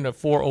afternoon at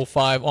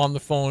 4:05 on the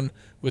phone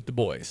with the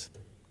boys.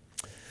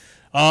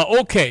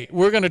 Okay,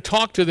 we're going to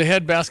talk to the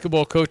head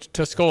basketball coach at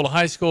Tuscola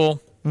High School.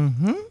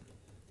 Mm-hmm.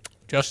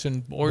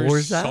 Justin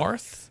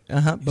Bozarth.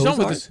 He's on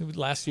with us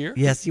last year.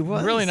 Yes, he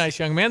was. Really nice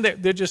young man.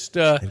 They're just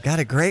they've got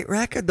a great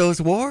record,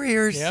 those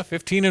Warriors. Yeah,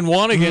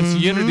 15-1 against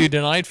Unity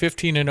tonight.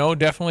 15-0,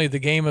 definitely the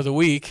game of the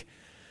week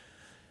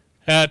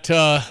at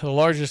the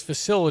largest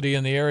facility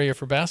in the area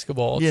for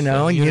basketball. You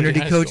know,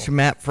 Unity coach School.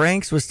 Matt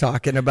Franks was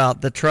talking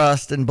about the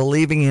trust and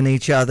believing in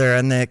each other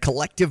and the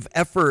collective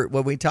effort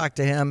when we talked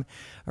to him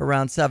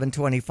around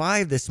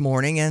 7:25 this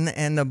morning,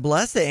 and the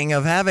blessing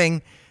of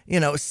having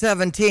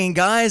 17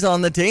 guys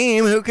on the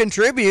team who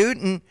contribute,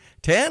 and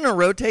 10 are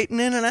rotating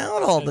in and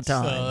out all the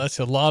time. That's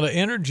a lot of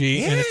energy.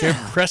 Yeah. And if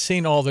they're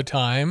pressing all the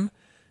time,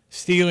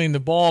 stealing the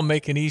ball,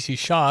 making easy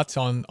shots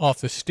off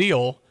the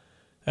steal,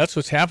 that's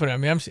what's happening. I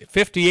mean, I'm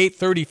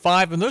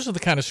 58-35, and those are the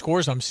kind of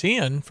scores I'm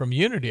seeing from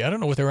Unity. I don't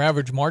know what their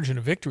average margin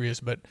of victory is,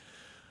 but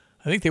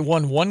I think they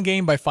won one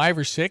game by 5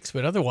 or 6,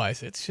 but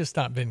otherwise it's just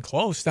not been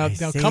close. Now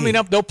coming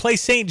up, they'll play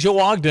St. Joe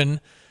Ogden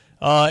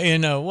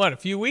in a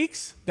few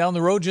weeks down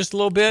the road, just a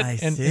little bit.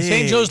 And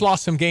St. Joe's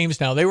lost some games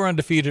now. They were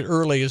undefeated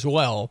early as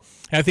well.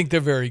 And I think they're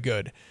very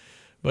good.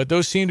 But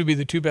those seem to be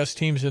the 2 best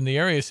teams in the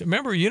area. So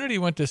remember, Unity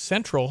went to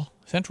Central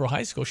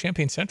High School,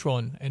 Champaign Central,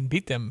 and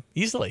beat them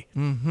easily.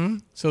 Mm-hmm.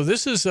 So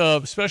this is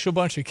a special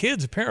bunch of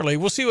kids, apparently.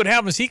 We'll see what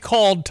happens. He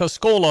called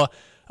Tuscola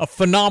a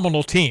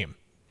phenomenal team.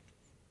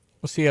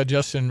 We'll see how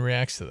Justin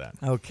reacts to that.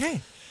 Okay.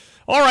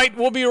 All right,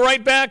 we'll be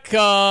right back.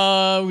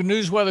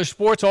 News, weather,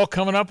 sports, all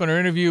coming up in our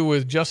interview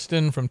with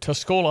Justin from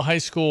Tuscola High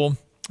School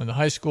and the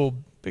high school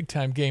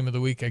big-time game of the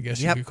week, I guess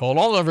you could call it.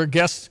 All of our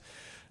guests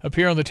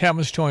appear on the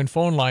Tapman's Joint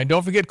phone line.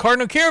 Don't forget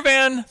Cardinal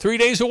Caravan, 3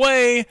 days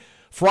away,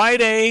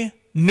 Friday,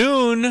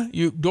 noon.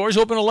 Doors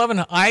open 11,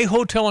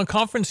 iHotel and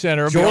Conference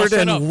Center.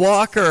 Jordan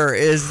Walker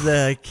is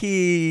the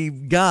key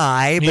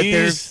guy, but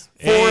there's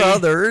 4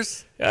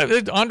 others.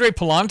 Andre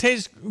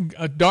Palante's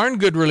a darn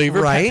good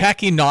reliever. Right.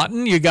 Packy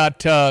Naughton. You got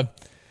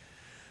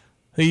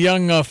the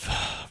young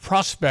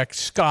prospect,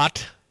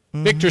 Scott,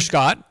 Victor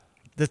Scott.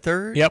 The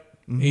third? Yep.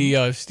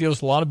 He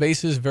steals a lot of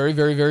bases very,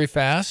 very, very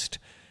fast.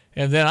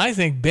 And then I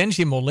think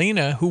Benji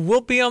Molina, who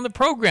will be on the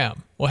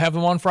program, we'll have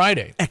him on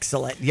Friday.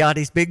 Excellent.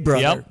 Yachty's big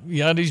brother.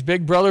 Yep. Yachty's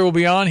big brother will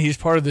be on. He's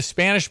part of the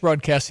Spanish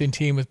broadcasting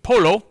team with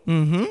Polo.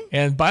 Mm-hmm.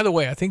 And by the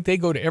way, I think they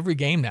go to every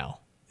game now.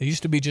 They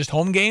used to be just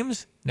home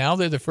games. Now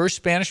they're the first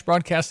Spanish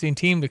broadcasting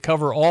team to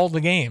cover all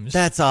the games.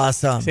 That's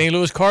awesome. St.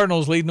 Louis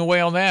Cardinals leading the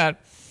way on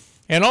that.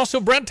 And also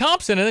Brent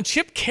Thompson and then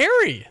Chip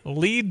Carey,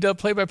 lead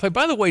play-by-play.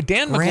 By the way,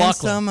 Dan McLaughlin.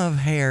 Grandson of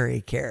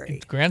Harry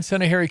Carey.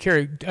 Grandson of Harry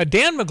Carey.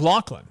 Dan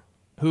McLaughlin,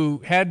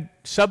 who had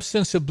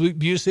substance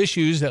abuse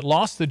issues that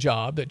lost the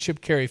job that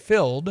Chip Carey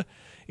filled,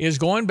 is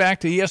going back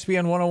to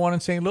ESPN 101 in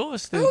St.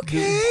 Louis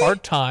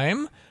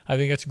part-time. I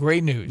think that's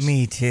great news.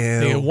 Me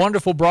too. A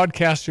wonderful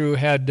broadcaster who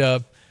had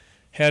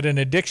an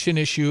addiction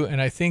issue, and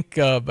I think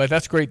but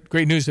that's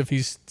great news if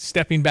he's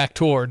stepping back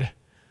toward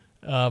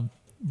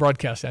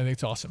broadcast. I think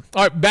it's awesome.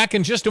 All right, back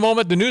in just a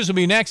moment. The news will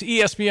be next.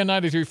 ESPN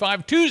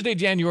 93.5, Tuesday,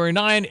 January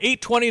 9,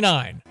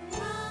 8:29.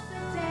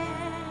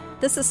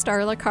 This is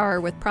Starla Carr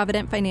with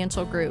Provident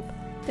Financial Group.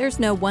 There's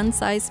no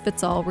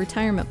one-size-fits-all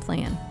retirement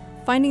plan.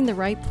 Finding the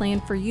right plan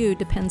for you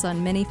depends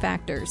on many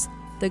factors.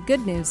 The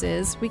good news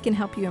is we can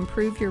help you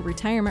improve your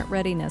retirement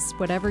readiness,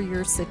 whatever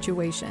your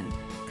situation.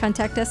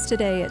 Contact us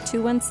today at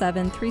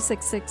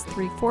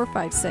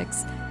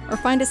 217-366-3456 or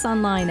find us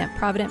online at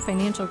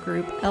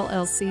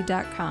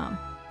providentfinancialgroupllc.com.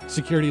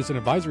 Securities and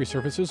advisory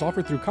services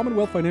offered through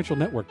Commonwealth Financial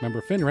Network,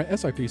 member FINRA,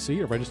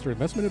 SIPC, a registered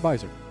investment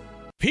advisor.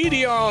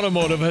 PDR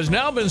Automotive has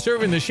now been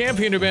serving the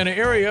Champaign-Urbana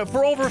area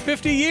for over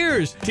 50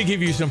 years. To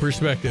give you some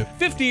perspective,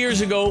 50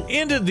 years ago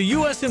ended the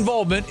U.S.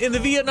 involvement in the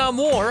Vietnam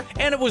War,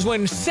 and it was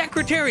when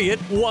Secretariat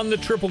won the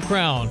Triple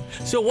Crown.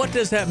 So what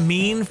does that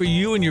mean for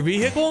you and your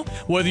vehicle?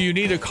 Whether you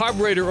need a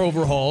carburetor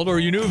overhauled or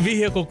your new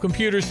vehicle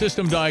computer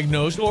system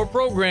diagnosed or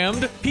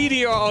programmed,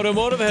 PDR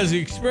Automotive has the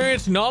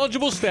experienced,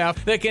 knowledgeable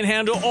staff that can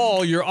handle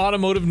all your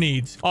automotive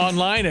needs.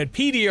 Online at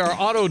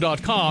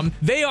pdrauto.com,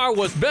 they are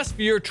what's best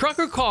for your truck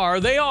or car.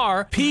 They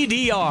are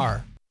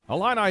PDR.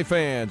 Illini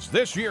fans,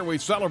 this year we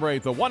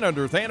celebrate the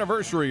 100th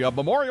anniversary of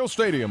Memorial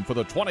Stadium for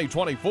the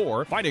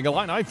 2024 Fighting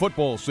Illini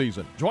football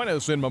season. Join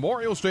us in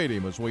Memorial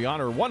Stadium as we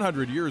honor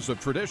 100 years of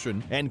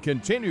tradition and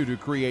continue to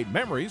create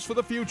memories for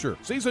the future.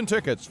 Season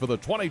tickets for the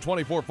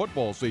 2024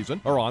 football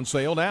season are on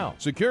sale now.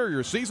 Secure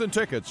your season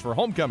tickets for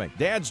Homecoming,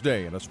 Dad's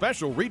Day, and a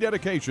special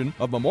rededication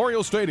of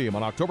Memorial Stadium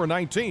on October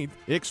 19th.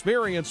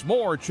 Experience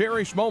more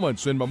cherished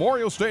moments in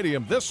Memorial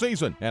Stadium this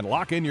season and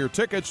lock in your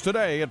tickets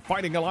today at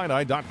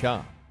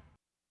fightingillini.com.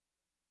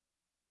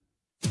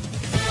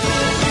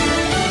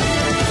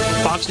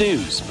 Fox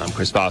News, I'm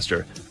Chris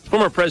Foster.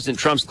 Former President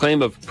Trump's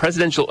claim of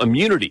presidential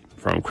immunity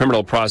from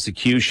criminal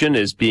prosecution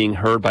is being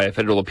heard by a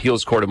federal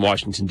appeals court in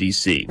Washington,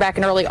 D.C. Back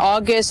in early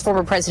August,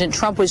 former President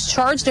Trump was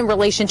charged in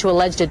relation to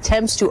alleged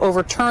attempts to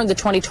overturn the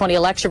 2020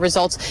 election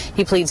results.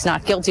 He pleads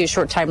not guilty a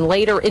short time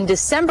later. In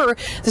December,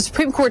 the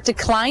Supreme Court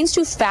declines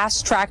to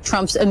fast-track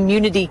Trump's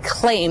immunity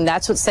claim.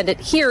 That's what sent it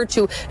here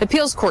to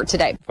appeals court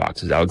today.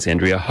 Fox's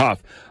Alexandria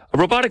Huff. A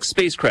robotic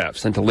spacecraft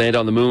sent to land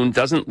on the moon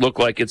doesn't look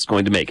like it's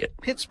going to make it.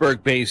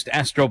 Pittsburgh-based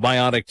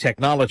Astrobiotic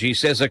Technology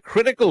says a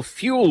critical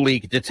fuel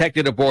leak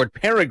detected aboard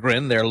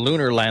Peregrine, their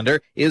lunar lander,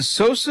 is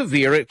so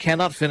severe it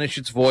cannot finish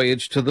its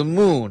voyage to the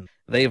moon.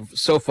 They've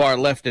so far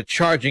left it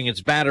charging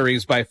its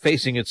batteries by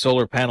facing its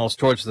solar panels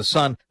towards the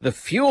sun. The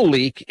fuel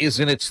leak is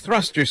in its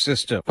thruster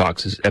system.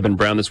 Fox's Evan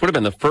Brown. This would have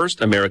been the first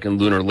American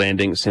lunar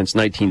landing since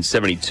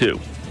 1972.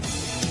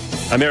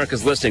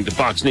 America's listening to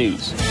Fox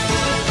News.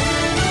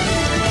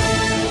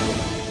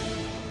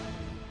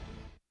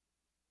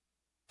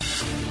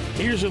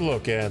 Here's a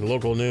look at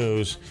local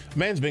news. A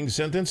man's being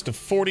sentenced to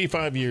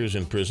 45 years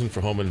in prison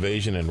for home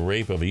invasion and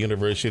rape of a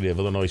University of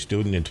Illinois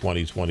student in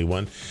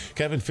 2021.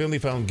 Kevin Finley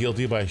found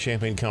guilty by a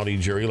Champaign County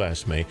jury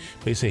last May.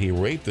 They say he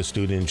raped the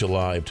student in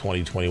July of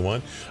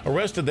 2021.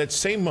 Arrested that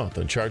same month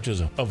on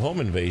charges of home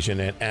invasion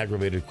and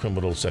aggravated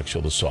criminal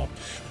sexual assault.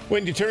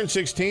 When you turn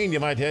 16, you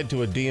might head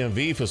to a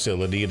DMV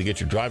facility to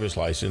get your driver's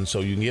license so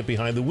you can get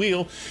behind the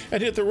wheel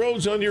and hit the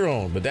roads on your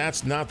own. But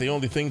that's not the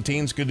only thing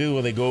teens can do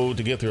when they go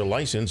to get their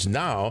license.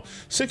 Now,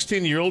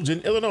 16-year-olds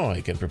in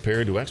Illinois can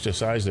prepare to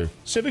exercise their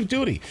civic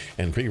duty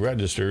and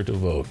pre-register to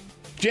vote.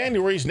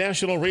 January's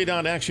National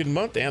Radon Action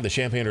Month and the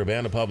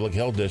Champaign-Urbana Public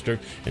Health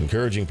District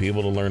encouraging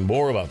people to learn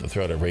more about the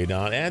threat of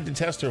radon and to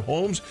test their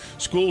homes,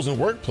 schools, and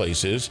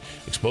workplaces.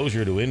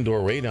 Exposure to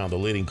indoor radon, the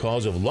leading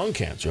cause of lung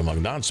cancer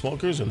among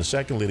non-smokers and the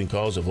second leading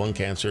cause of lung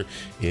cancer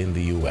in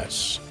the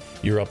U.S.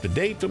 You're up to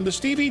date from the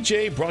Stevie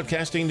Jay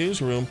Broadcasting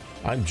Newsroom.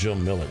 I'm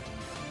Jim Miller.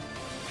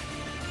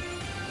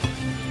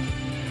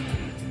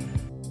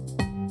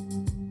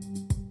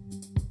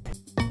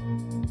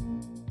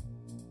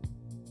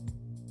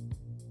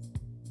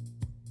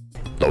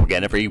 Hello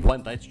again,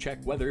 everyone. Let's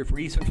check weather for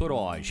Eastern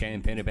Illinois.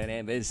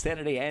 Champaign-Urbana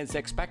vicinity as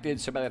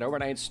expected. Some of that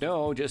overnight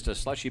snow, just a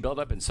slushy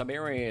buildup in some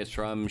areas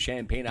from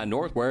Champaign on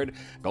northward.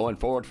 Going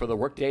forward for the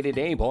workday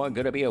today, boy,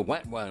 going to be a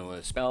wet one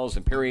with spells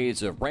and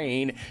periods of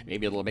rain.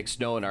 Maybe a little mixed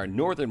snow in our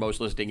northernmost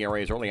listing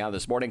areas early on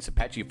this morning. Some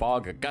patchy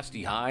fog, a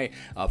gusty high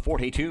of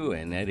 42,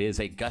 and that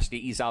is a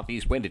gusty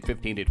southeast wind at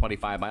 15 to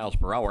 25 miles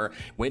per hour.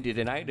 Windy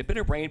tonight, a bit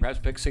of rain, perhaps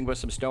mixing with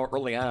some snow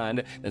early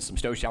on. Then some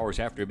snow showers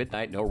after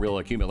midnight. No real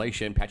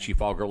accumulation. Patchy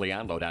fog early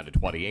on. Low down to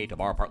 28.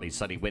 Tomorrow, partly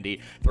sunny,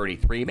 windy,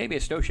 33. Maybe a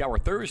snow shower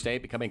Thursday,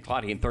 becoming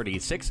cloudy and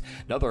 36.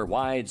 Another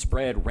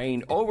widespread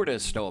rain over to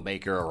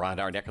Snowmaker around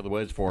our neck of the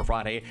woods for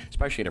Friday,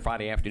 especially into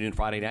Friday afternoon,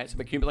 Friday night. Some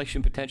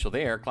accumulation potential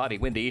there. Cloudy,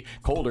 windy,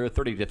 colder,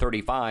 30 to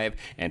 35,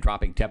 and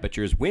dropping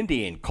temperatures.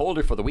 Windy and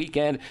colder for the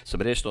weekend.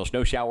 Some additional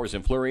snow showers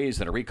and flurries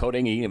and a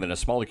recoating, even a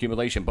small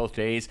accumulation both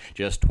days.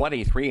 Just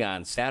 23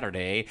 on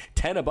Saturday,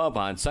 10 above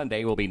on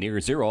Sunday. Will be near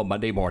zero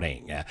Monday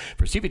morning.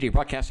 For CBT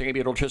Broadcasting,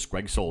 Aviatorist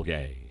Greg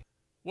Solgay.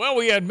 Well,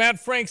 we had Matt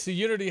Franks, the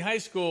Unity High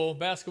School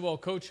basketball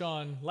coach,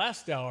 on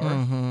last hour.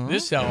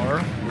 This hour.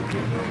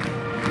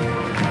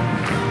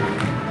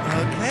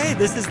 Okay,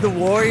 this is the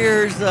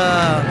Warriors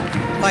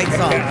fight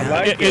song. I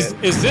like Is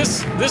it.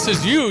 this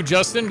is you,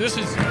 Justin?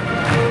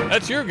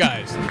 That's your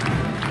guys.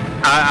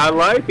 I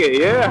like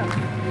it, yeah.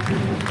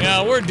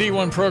 Yeah, we're a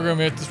D1 program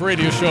at this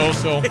radio show,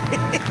 so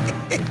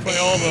play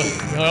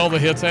all the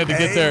hits. I had to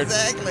get there at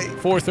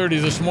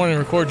 4:30 this morning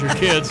and record your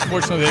kids.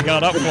 Fortunately, they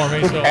got up for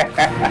me. So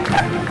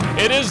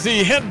it is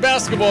the head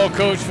basketball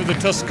coach for the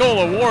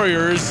Tuscola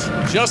Warriors,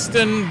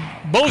 Justin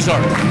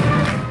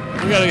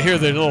Bozarth. We got to hear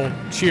the little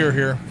cheer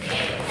here.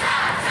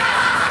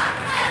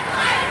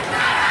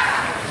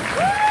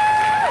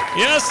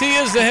 Yes, he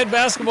is the head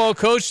basketball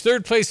coach,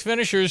 third-place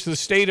finishers for the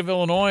state of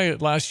Illinois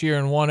last year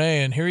in 1A,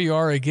 and here you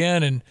are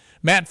again. And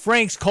Matt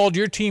Franks called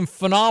your team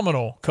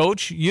phenomenal,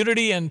 Coach.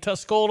 Unity and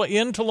Tuscola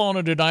in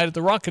Tolona tonight at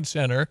the Rocket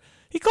Center.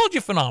 He called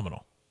you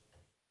phenomenal.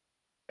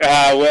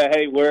 Well,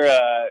 hey,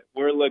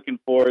 we're looking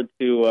forward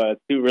to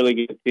two really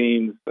good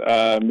teams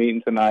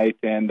meeting tonight,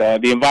 and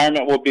the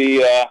environment will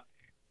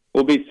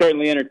be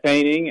certainly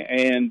entertaining,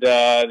 and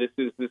this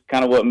is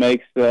kind of what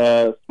makes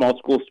small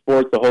school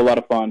sports a whole lot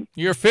of fun.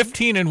 You're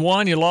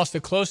 15-1. You lost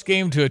a close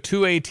game to a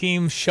 2A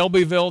team,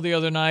 Shelbyville, the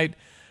other night.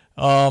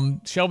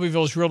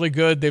 Shelbyville's really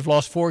good. They've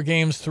lost 4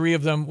 games. 3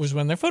 of them was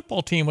when their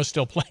football team was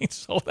still playing,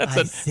 so that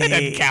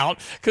doesn't count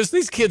because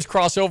these kids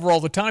cross over all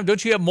the time.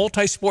 Don't you have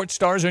multi-sport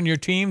stars on your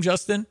team,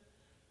 Justin?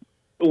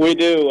 We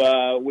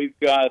do. We've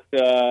got,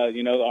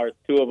 our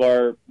 2 of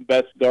our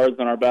best guards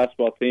on our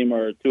basketball team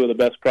are 2 of the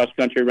best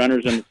cross-country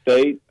runners in the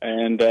state.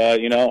 And,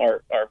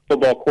 our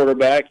football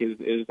quarterback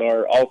is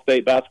our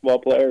all-state basketball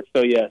player.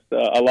 So, yes,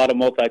 a lot of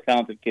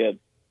multi-talented kids.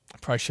 I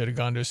probably should have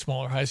gone to a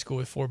smaller high school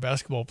with 4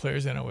 basketball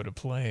players, then I would have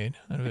played.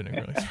 That would have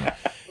been really fun.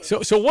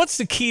 So what's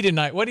the key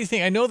tonight? What do you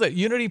think? I know that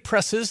Unity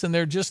presses, and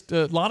they're just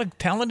a lot of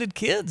talented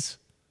kids.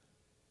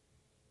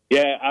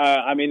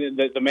 Yeah,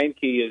 the main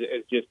key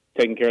is just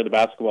taking care of the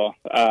basketball.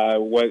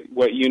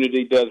 What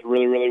Unity does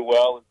really, really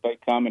well is they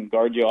come and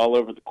guard you all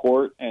over the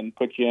court and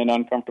put you in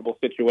uncomfortable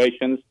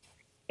situations.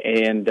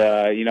 And,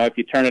 if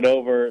you turn it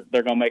over,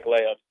 they're going to make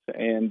layups.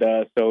 And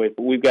so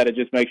we've got to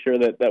just make sure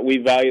that we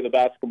value the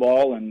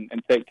basketball and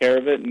take care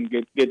of it and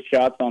get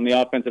shots on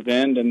the offensive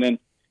end. And then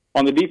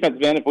on the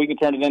defensive end, if we can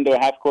turn it into a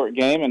half-court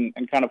game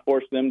and kind of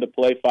force them to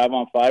play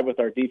 5-on-5 with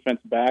our defense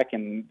back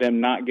and them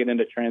not get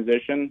into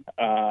transition,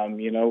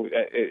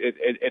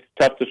 it's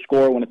tough to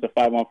score when it's a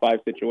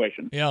 5-on-5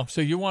 situation. Yeah,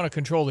 so you want to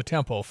control the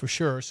tempo for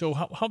sure. So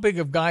how big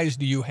of guys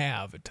do you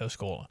have at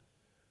Tuscola?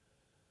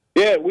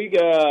 Yeah, we've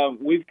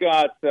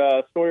got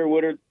Sawyer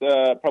Woodard,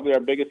 probably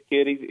our biggest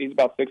kid. He's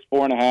about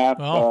 6'4.5".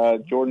 Oh.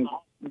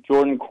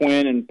 Jordan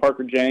Quinn and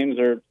Parker James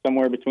are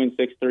somewhere between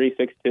 6'3",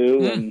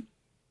 6'2",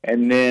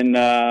 and then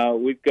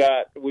we've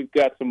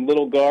got some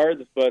little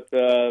guards, but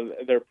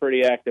they're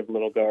pretty active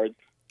little guards.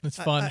 It's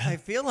fun. I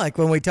feel like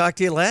when we talked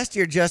to you last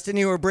year, Justin,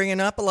 you were bringing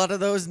up a lot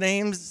of those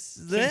names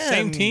then.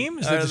 Same team?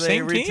 Is it the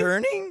same team?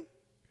 Returning?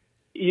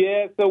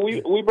 Yeah, so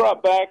we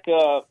brought back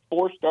 4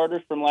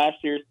 starters from last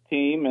year's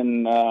team,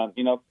 and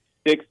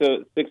 6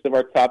 of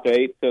our top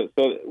 8. So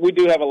we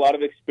do have a lot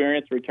of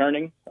experience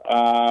returning,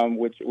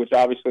 which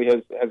obviously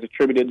has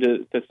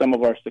attributed to some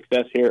of our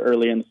success here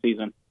early in the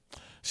season.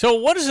 So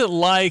what is it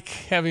like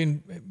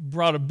having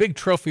brought a big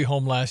trophy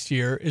home last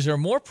year? Is there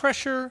more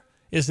pressure?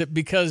 Is it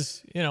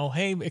because,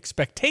 hey,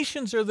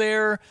 expectations are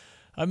there?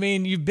 I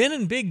mean, you've been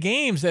in big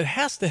games. That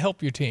has to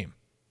help your team.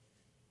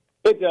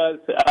 It does,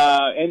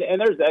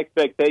 and there's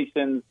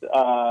expectations,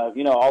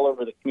 all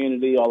over the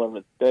community, all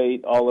over the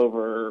state, all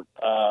over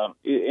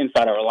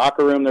inside our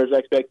locker room. There's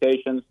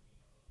expectations.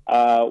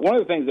 One of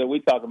the things that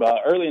we talk about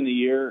early in the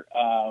year,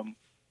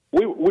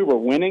 we were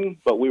winning,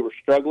 but we were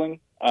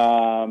struggling,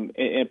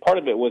 and part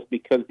of it was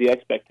because the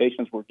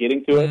expectations were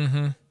getting to us.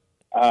 Mm-hmm.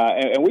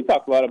 And we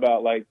talked a lot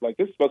about like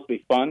this is supposed to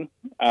be fun,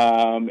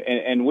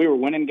 and we were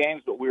winning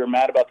games, but we were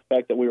mad about the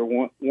fact that we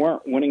weren't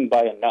winning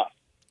by enough.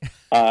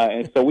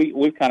 And so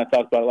we've kind of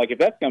talked about it. Like, if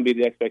that's going to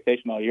be the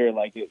expectation all year,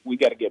 we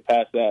got to get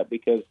past that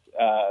because,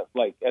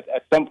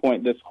 at some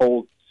point, this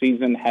whole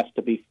season has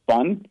to be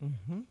fun.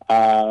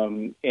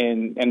 Mm-hmm.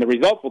 And the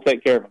results will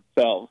take care of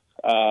themselves.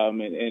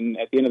 And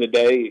at the end of the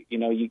day,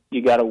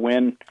 you got to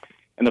win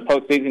in the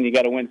postseason. You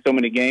got to win so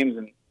many games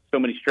and so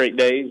many straight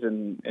days.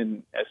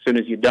 And as soon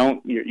as you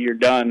don't, you're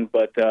done.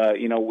 But,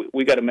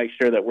 we got to make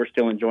sure that we're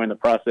still enjoying the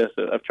process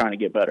of trying to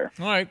get better.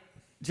 All right.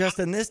 Just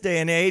in this day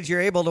and age, you're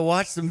able to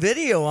watch some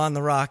video on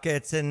the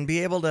Rockets and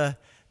be able to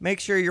make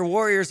sure your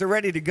Warriors are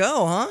ready to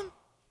go, huh?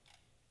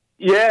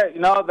 Yeah,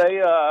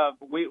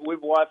 we've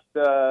watched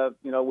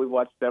we've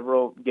watched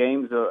several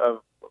games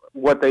of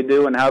what they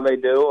do and how they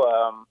do,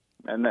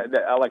 and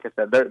like I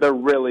said, they're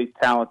really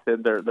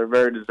talented. They're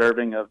very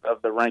deserving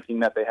of the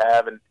ranking that they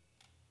have, and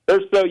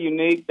they're so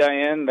unique,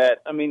 Diane. That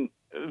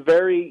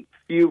very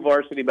few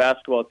varsity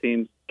basketball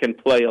teams can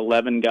play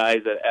 11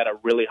 guys at a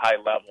really high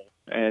level.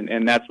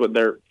 And that's what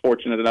they're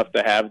fortunate enough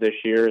to have this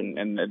year,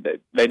 and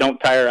they don't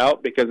tire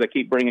out because they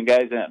keep bringing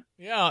guys in.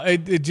 Yeah,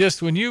 it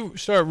just, when you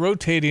start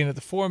rotating at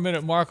the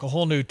 4-minute mark, a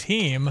whole new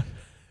team,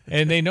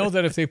 and they know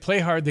that if they play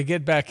hard, they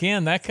get back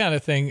in, that kind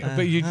of thing.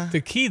 But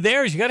the key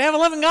there is you got to have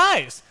 11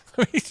 guys.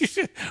 I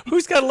mean,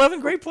 who's got 11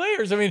 great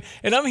players? I mean,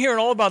 and I'm hearing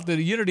all about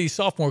the Unity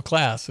sophomore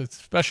class. It's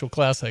a special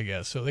class, I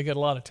guess. So they got a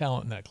lot of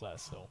talent in that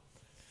class. So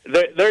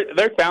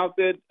They're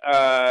talented.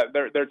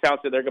 They're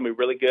talented. They're going to be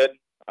really good.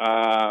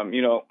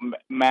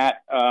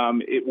 Matt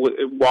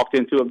it walked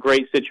into a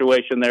great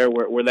situation there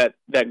where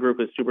that group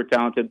is super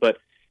talented. But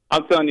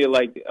I'm telling you,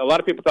 like, a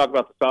lot of people talk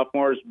about the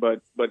sophomores,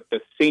 but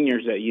the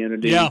seniors at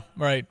Unity, yeah,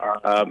 right.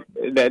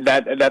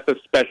 That's a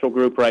special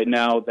group right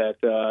now. That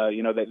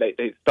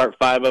they start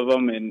 5 of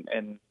them,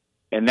 and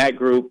that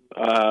group.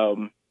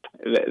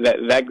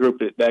 That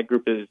group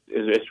is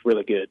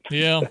really good.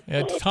 Yeah,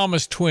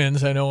 Thomas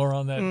twins I know are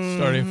on that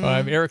starting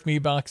 5. Eric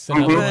Meebach's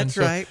another one. That's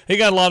right. He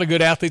got a lot of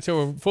good athletes who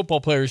are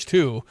football players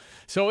too.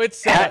 So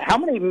it's how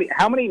many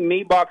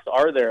Meebachs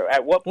are there?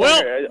 At what point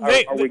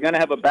are we going to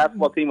have a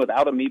basketball team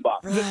without a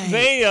Meebach?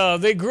 Right.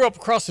 They grew up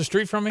across the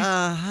street from me,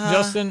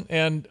 Justin,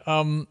 and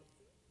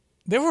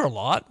there were a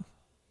lot.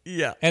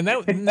 Yeah, and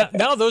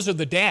now those are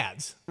the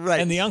dads,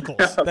 right, and the uncles.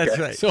 That's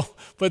right. So,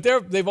 but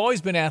they've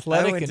always been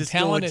athletic I went and to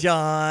school talented. with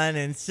John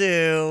and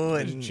Sue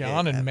and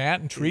John and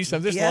Matt and Teresa.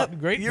 There's a lot of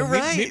great. You're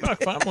right.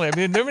 Meebach family. I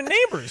mean, they were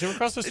neighbors. They were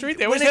across the street.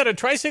 They always had a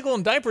tricycle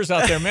and diapers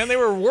out there. Man, they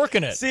were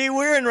working it. See,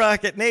 we're in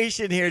Rocket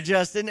Nation here,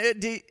 Justin.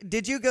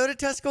 Did you go to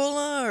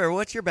Tuscola, or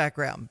what's your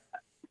background?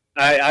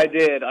 I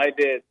did.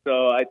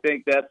 So I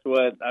think that's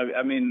what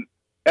I mean.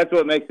 That's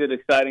what makes it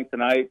exciting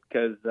tonight,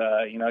 because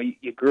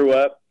you grew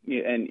up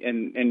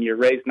and you're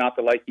raised not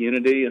to like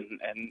Unity,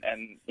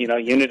 and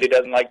Unity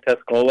doesn't like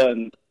Tuscola,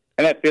 and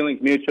that feeling's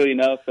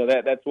mutual, so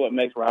that's what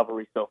makes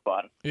rivalry so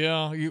fun.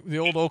 Yeah, the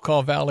old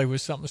Ocala Valley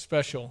was something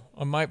special.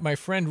 My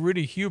friend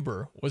Rudy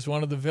Huber was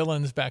one of the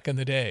villains back in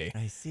the day.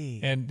 I see.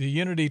 And the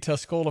Unity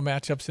Tuscola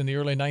matchups in the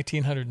early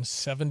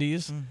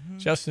 1970s,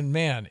 Justin,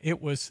 man,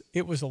 it was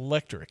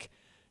electric.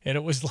 And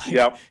it was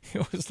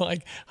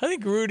like, I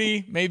think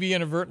Rudy maybe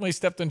inadvertently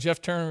stepped on Jeff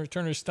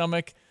Turner's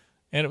stomach,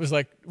 and it was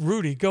like,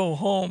 Rudy, go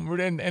home.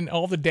 And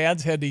all the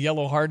dads had the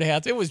yellow hard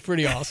hats. It was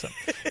pretty awesome.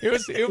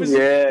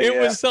 It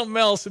was something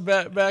else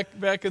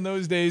back in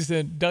those days.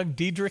 And Doug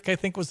Diedrich, I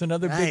think, was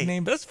another big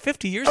name. But that's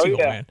 50 years ago,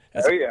 man.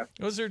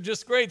 Those are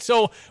just great.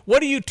 So what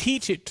do you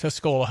teach at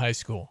Tuscola High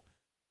School?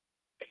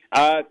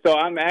 So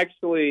I'm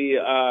actually,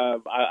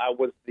 I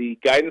was the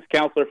guidance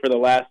counselor for the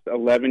last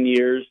 11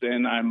 years,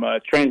 and I'm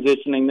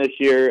transitioning this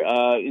year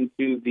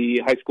into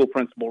the high school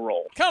principal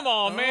role. Come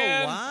on,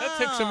 man. Wow. That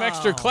takes some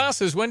extra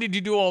classes. When did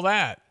you do all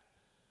that?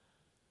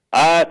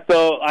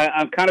 So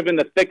I'm kind of in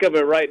the thick of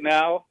it right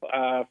now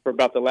for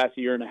about the last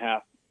year and a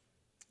half.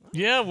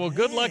 Yeah, well,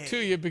 good luck to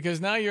you,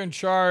 because now you're in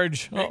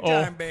charge. Big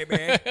time, baby.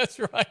 That's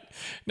right.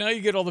 Now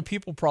you get all the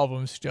people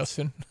problems,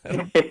 Justin.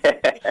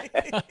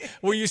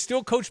 Will you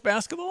still coach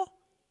basketball?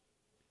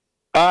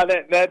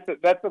 That's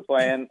the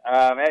plan.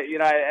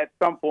 At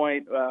some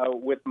point,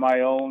 with my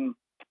own,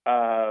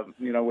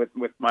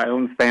 with my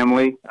own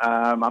family,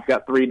 I've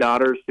got 3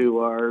 daughters who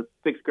are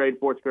 6th grade,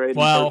 4th grade,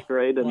 and 1st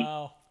grade, and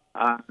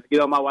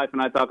my wife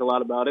and I talk a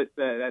lot about it.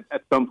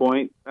 At some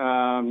point, you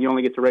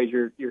only get to raise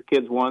your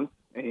kids once.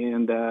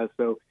 And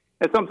so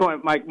at some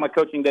point, my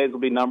coaching days will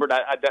be numbered.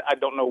 I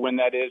don't know when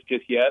that is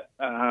just yet,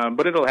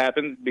 but it'll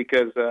happen,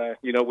 because,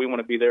 we want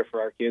to be there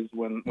for our kids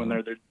when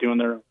they're doing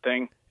their own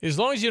thing. As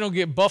long as you don't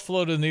get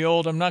buffaloed in the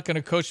old, I'm not going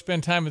to coach,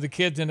 spend time with the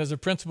kids, and as a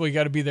principal, you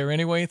got to be there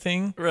anyway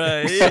thing.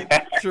 Right.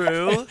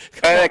 True.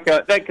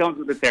 That comes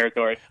with the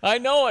territory. I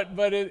know it,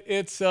 but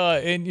it's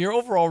and your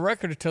overall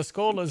record at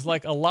Tuscola is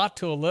like a lot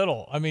to a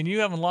little. I mean, you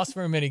haven't lost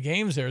very many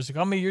games there. So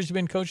how many years have you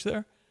been coach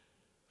there?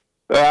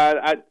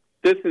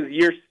 This is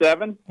year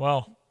 7.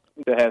 Wow.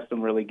 To have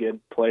some really good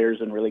players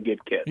and really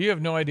good kids. You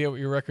have no idea what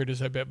your record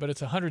is, I bet, but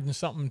it's 100 and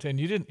something, and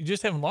you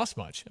just haven't lost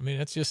much. I mean,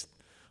 it's just,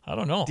 I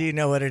don't know. Do you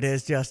know what it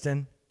is,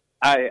 Justin?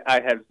 I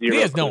have zero. He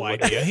has no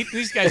idea.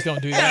 These guys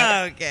don't do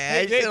that.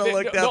 Okay, I should have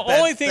looked up The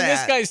only thing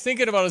this guy's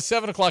thinking about is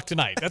 7 o'clock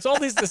tonight. That's all.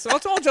 That's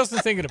all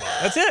Justin's thinking about.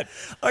 That's it.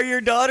 Are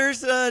your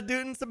daughters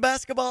doing some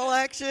basketball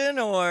action,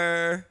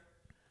 or?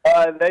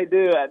 They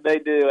do.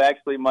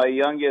 Actually, my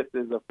youngest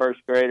is a 1st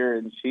grader,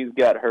 and she's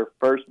got her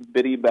first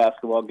biddy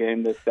basketball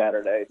game this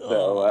Saturday.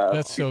 So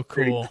that's so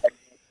cool.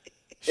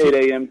 8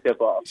 a.m.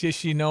 tip-off. Does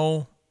she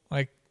know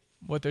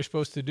what they're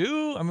supposed to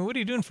do? I mean, what do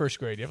you do in 1st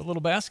grade? You have a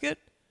little basket?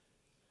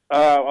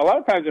 A lot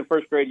of times in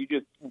 1st grade, you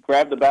just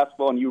grab the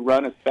basketball and you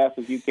run as fast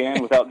as you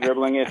can without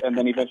dribbling it, and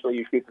then eventually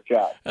you shoot the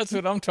shot. That's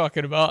what I'm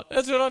talking about.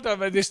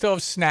 They still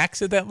have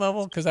snacks at that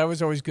level? Because I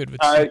was always good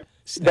with snacks.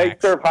 They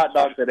serve hot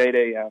dogs at 8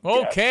 a.m.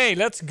 Okay,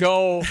 let's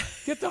go.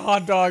 Get the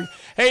hot dog.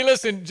 Hey,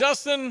 listen,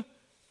 Justin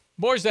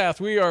Bozarth,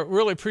 we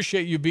really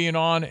appreciate you being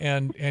on,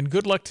 and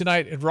good luck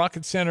tonight at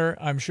Rocket Center.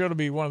 I'm sure it'll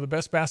be one of the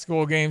best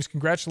basketball games.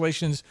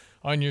 Congratulations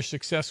on your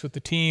success with the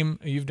team.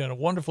 You've done a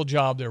wonderful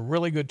job. They're a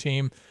really good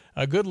team.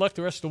 Good luck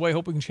the rest of the way.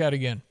 Hope we can chat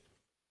again.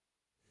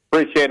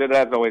 Appreciate it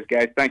as always,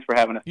 guys. Thanks for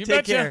having us. You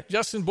betcha.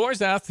 Justin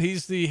Bozarth,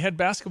 he's the head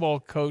basketball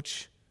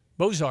coach.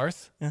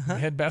 Bozarth, the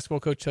head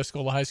basketball coach,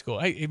 Tuscola High School.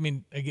 I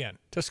mean, again,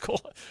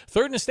 Tuscola,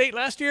 3rd in the state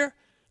last year,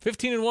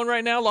 15-1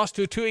 right now. Lost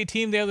to a 2A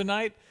team the other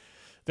night.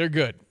 They're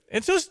good.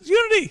 And so it's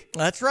Unity.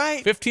 That's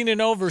right.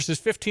 15-0 versus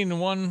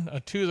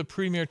 15-1, two of the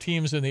premier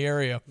teams in the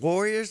area.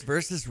 Warriors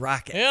versus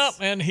Rockets. Yep,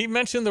 and he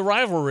mentioned the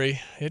rivalry.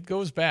 It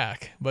goes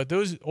back. But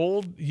those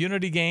old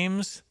Unity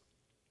games,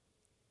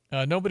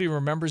 nobody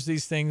remembers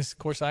these things. Of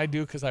course, I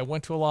do because I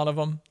went to a lot of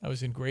them. I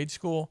was in grade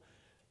school,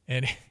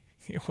 and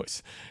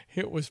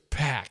it was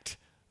packed.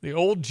 The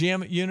old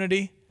gym at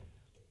Unity,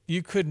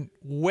 you couldn't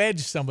wedge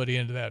somebody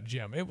into that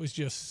gym. It was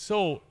just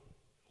so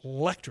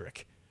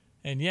electric.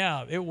 And,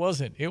 yeah, it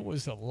wasn't. It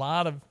was a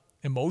lot of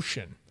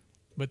emotion.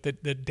 But the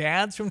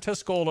dads from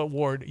Tuscola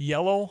wore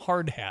yellow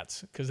hard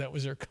hats because that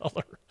was their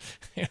color.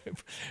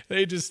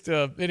 They just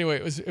anyway,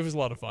 it was a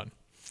lot of fun.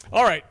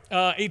 All right,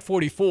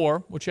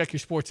 8:44. We'll check your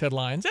sports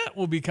headlines. That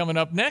will be coming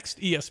up next,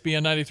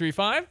 ESPN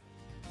 93.5.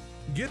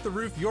 Get the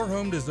roof your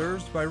home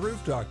deserves by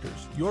Roof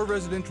Doctors, your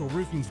residential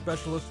roofing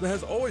specialist that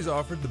has always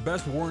offered the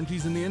best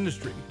warranties in the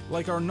industry,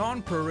 like our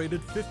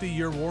non-prorated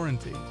 50-year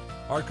warranty.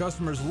 Our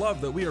customers love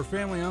that we are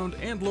family-owned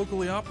and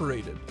locally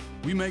operated.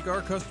 We make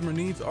our customer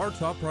needs our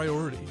top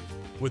priority.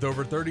 With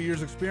over 30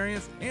 years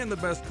experience and the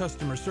best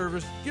customer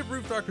service, give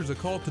Roof Doctors a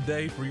call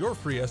today for your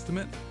free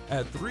estimate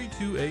at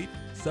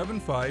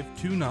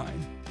 328-7529.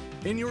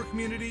 In your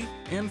community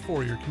and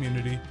for your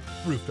community,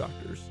 Roof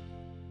Doctors.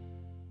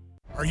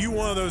 Are you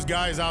one of those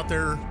guys out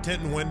there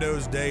tinting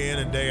windows day in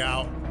and day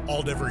out,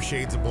 all different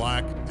shades of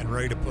black, and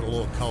ready to put a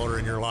little color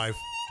in your life?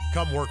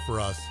 Come work for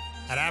us.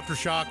 At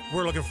Aftershock,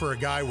 we're looking for a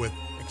guy with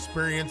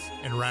experience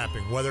in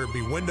wrapping, whether it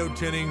be window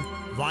tinting,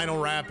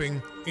 vinyl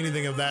wrapping,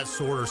 anything of that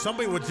sort, or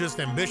somebody with just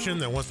ambition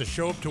that wants to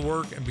show up to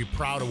work and be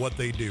proud of what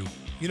they do.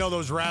 You know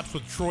those wraps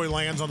with Troy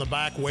Lands on the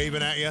back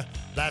waving at you?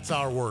 That's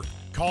our work.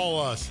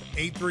 Call us,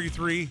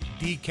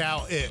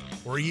 833-DECAL-IT,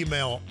 or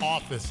email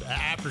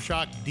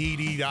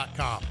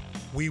office@aftershockdd.com.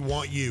 We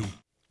want you.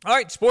 All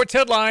right, sports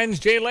headlines.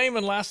 Jay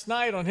Lehman last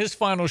night on his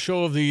final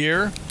show of the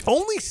year.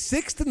 Only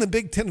sixth in the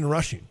Big Ten in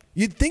rushing.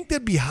 You'd think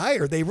they'd be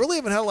higher. They really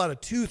haven't had a lot of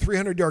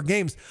 200-300-yard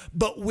games.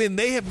 But when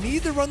they have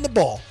needed to run the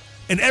ball,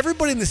 and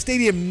everybody in the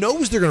stadium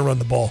knows they're going to run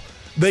the ball,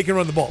 they can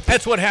run the ball.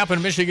 That's what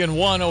happened. Michigan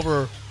won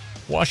over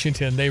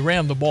Washington. They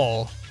ran the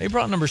ball. They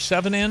brought number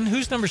 7 in.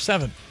 Who's number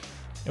 7?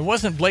 It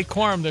wasn't Blake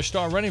Corum, their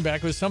star running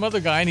back. It was some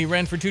other guy, and he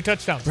ran for 2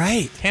 touchdowns.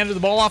 Right. Handed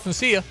the ball off and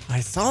see ya. I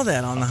saw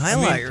that on the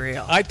highlight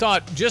reel. I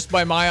thought, just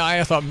by my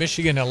eye, I thought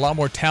Michigan had a lot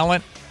more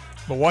talent,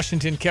 but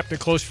Washington kept it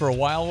close for a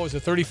while. What was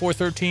it,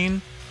 34-13?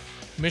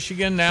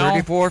 Michigan now?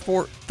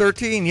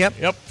 34-13, yep.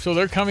 Yep, so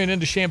they're coming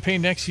into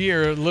Champaign next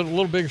year, a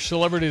little bigger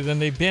celebrity than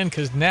they've been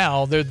because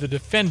now they're the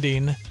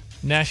defending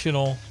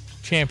national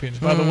champions.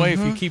 By the way,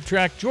 if you keep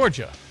track,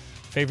 Georgia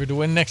favored to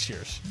win next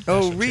year's.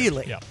 Oh,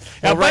 really? Yeah.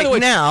 Well, by the way,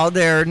 now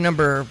they're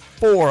number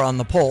 4 on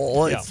the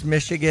poll. Yeah. It's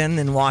Michigan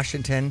and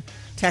Washington,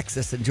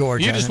 Texas and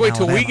Georgia. You just wait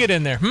till we get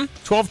in there.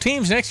 12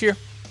 teams next year.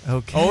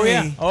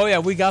 Okay. Oh, yeah,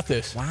 we got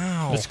this.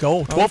 Wow. Let's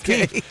go. 12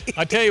 teams.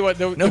 I tell you what.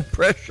 No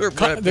pressure,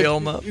 Brett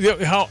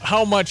Bielema.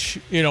 How much,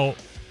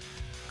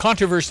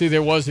 controversy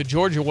there was that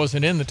Georgia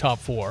wasn't in the top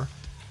 4.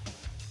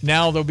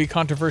 Now there'll be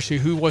controversy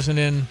who wasn't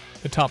in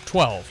the top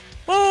 12.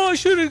 Oh, I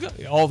should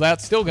have. All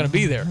that's still going to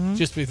be there.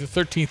 Just be the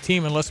 13th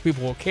team, unless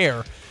people will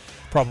care,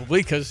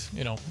 probably, because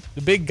the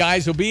big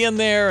guys will be in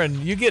there, and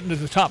you get into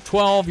the top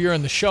 12, you're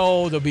in the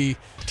show. There'll be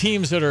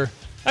teams that are.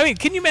 I mean,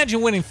 can you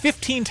imagine winning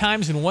 15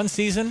 times in one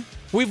season?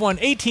 We've won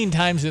 18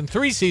 times in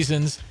 3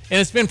 seasons, and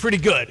it's been pretty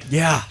good.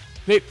 Yeah.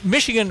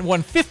 Michigan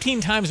won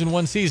 15 times in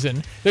one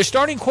season. Their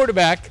starting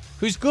quarterback,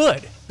 who's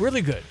good,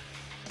 really good,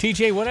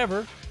 TJ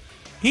whatever,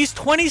 he's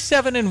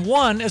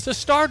 27-1 as a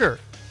starter.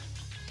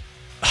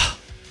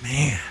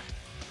 Man.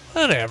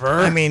 Whatever.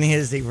 I mean,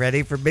 is he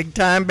ready for big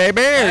time,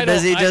 baby? Or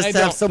does he just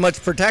have so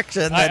much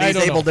protection that he's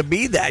able to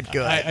be that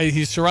good?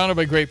 He's surrounded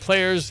by great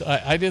players.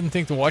 I didn't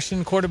think the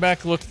Washington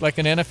quarterback looked like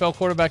an NFL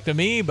quarterback to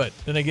me, but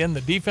then again,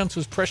 the defense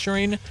was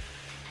pressuring.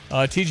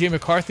 TJ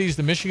McCarthy's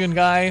the Michigan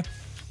guy.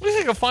 Looks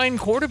like a fine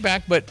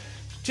quarterback, but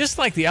just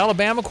like the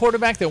Alabama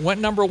quarterback that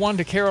went number 1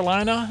 to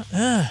Carolina,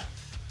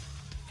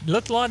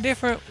 looked a lot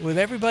different with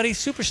everybody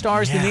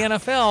superstars in the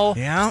NFL.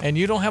 Yeah. And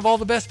you don't have all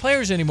the best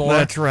players anymore.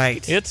 That's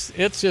right.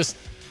 It's just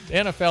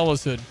NFL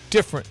is a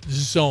different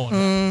zone.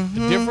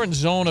 A different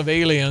zone of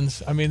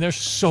aliens. I mean, they're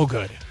so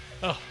good.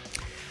 Oh.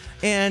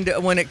 And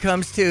when it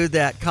comes to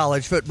that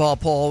college football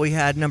poll, we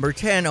had number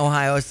 10,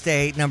 Ohio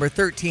State, number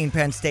 13,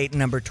 Penn State, and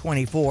number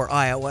 24,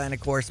 Iowa, and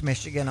of course,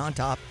 Michigan on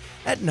top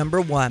at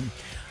number 1.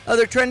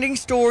 Other trending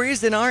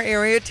stories in our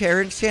area,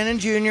 Terrence Shannon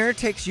Jr.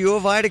 takes U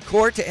of I to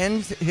court to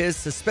end his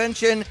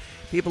suspension.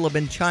 People have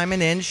been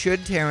chiming in,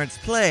 should Terrence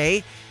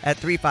play, at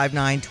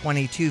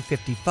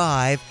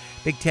 359-2255.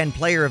 Big Ten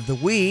Player of the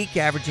Week,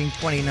 averaging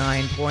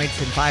 29 points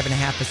and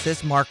 5.5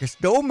 assists, Marcus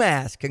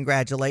Domask.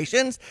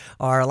 Congratulations.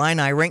 Our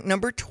Illini ranked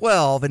number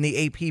 12 in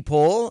the AP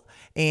poll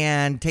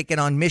and taking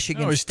on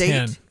Michigan State.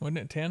 10. Wasn't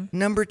it 10?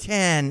 Number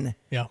 10.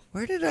 Yeah.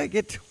 Where did I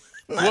get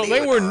Well,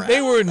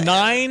 they were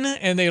 9,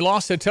 and they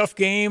lost a tough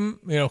game,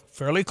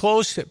 fairly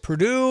close at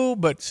Purdue,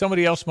 but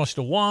somebody else must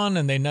have won,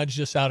 and they nudged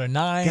us out of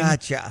 9.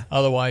 Gotcha.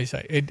 Otherwise,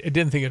 I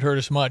didn't think it hurt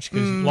us much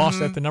because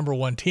lost at the number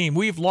 1 team.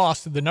 We've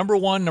lost the number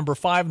 1, number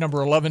 5,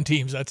 number 11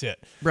 teams. That's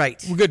it.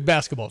 Right. We're good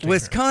basketball team.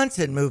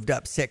 Wisconsin moved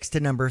up 6 to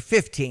number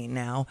 15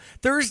 now.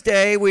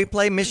 Thursday, we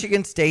play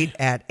Michigan State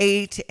at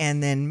 8,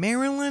 and then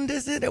Maryland,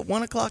 is it, at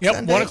 1 o'clock Yep,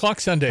 Sunday? 1 o'clock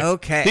Sunday.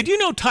 Okay. Did you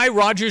know Ty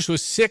Rodgers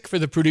was sick for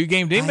the Purdue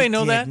game? Did anybody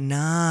know that?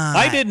 Not.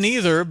 I didn't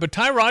either, but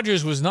Ty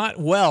Rodgers was not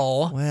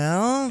well.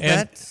 Well,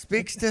 that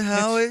speaks to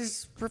how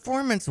his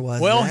performance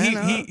was. Well,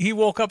 then, he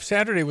woke up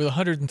Saturday with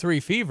 103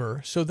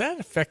 fever, so that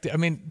affected. I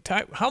mean,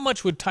 how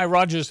much would Ty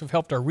Rodgers have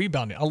helped our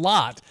rebounding? A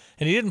lot,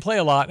 and he didn't play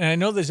a lot. And I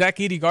know that Zach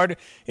Edey guarded.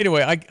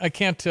 Anyway, I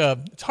can't.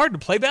 It's hard to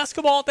play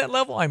basketball at that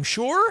level, I'm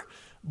sure.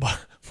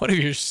 But what if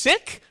you're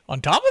sick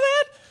on top of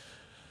that?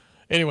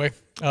 Anyway,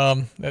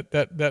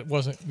 that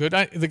wasn't good.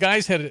 The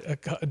guys had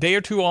a day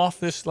or two off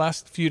this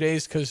last few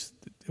days because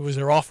it was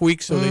their off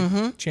week, so they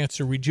had a chance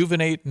to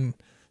rejuvenate and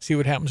see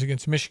what happens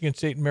against Michigan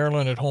State and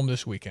Maryland at home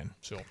this weekend.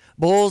 So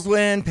Bulls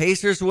win,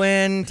 Pacers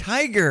win.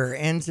 Tiger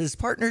ends his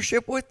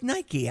partnership with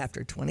Nike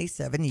after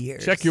 27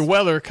 years. Check your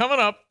weather coming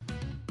up.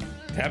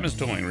 Tapman's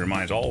Towing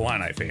reminds all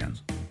Illini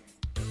fans,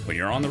 when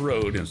you're on the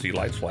road and see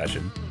lights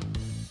flashing,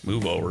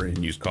 move over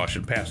and use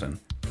caution passing.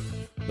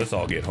 Let's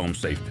all get home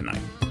safe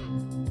tonight.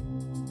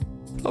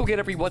 Okay,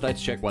 everyone,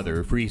 let's check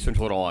weather. Free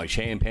Central Illinois,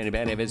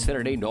 Champaign-Urbana,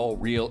 vicinity. No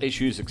real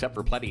issues except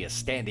for plenty of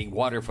standing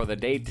water for the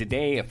day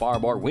today. A far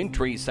more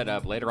wintry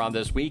setup later on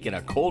this week and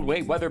a cold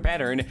wave weather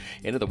pattern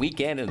into the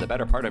weekend and the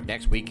better part of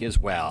next week as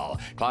well.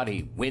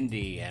 Cloudy,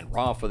 windy, and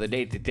raw for the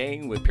day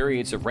today with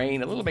periods of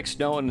rain, a little mixed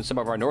snow in some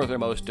of our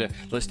northernmost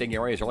listing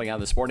areas early on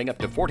this morning, up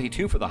to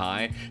 42 for the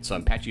high.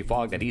 Some patchy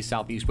fog, that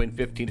east-southeast wind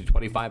 15 to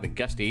 25 and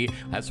gusty.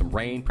 Had some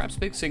rain, perhaps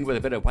mixing with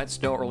a bit of wet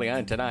snow early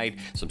on tonight.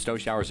 Some snow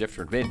showers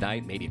after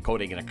midnight, maybe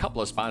coating in a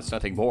couple of spots,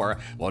 nothing more.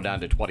 Low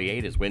down to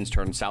 28 as winds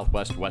turn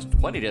southwest to west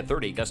 20 to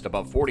 30, gust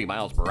above 40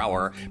 miles per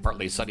hour.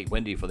 Partly sunny,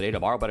 windy for the day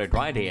tomorrow, but a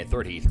dry day at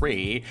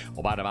 33.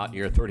 We'll bottom out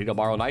near 30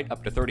 tomorrow night,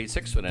 up to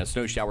 36, and a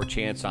snow shower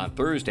chance on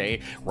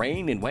Thursday.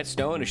 Rain and wet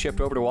snow and a shift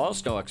over to all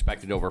snow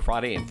expected over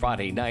Friday and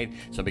Friday night.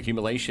 Some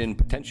accumulation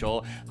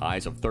potential.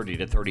 Highs of 30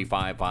 to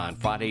 35 on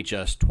Friday,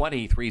 just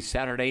 23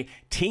 Saturday.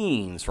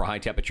 Teens for high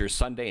temperatures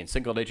Sunday and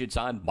single digits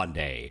on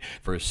Monday.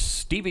 For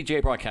Stevie Jay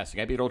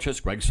Broadcasting, I'm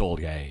meteorologist Greg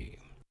Solgay.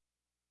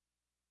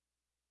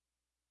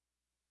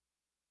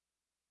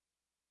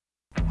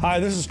 Hi,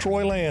 this is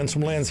Troy Lands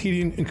from Lands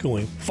Heating and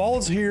Cooling. Fall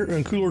is here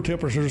and cooler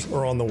temperatures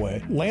are on the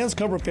way. Lands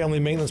Comfort Family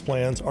maintenance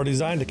plans are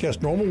designed to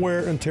catch normal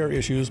wear and tear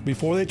issues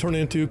before they turn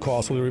into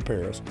costly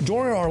repairs.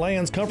 Join our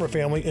Lands Comfort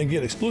Family and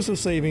get exclusive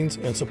savings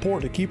and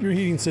support to keep your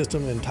heating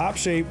system in top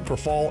shape for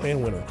fall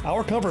and winter.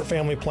 Our Comfort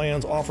Family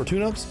plans offer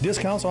tune-ups,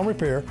 discounts on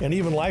repair, and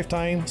even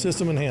lifetime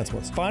system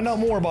enhancements. Find out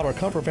more about our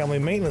Comfort Family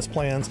maintenance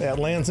plans at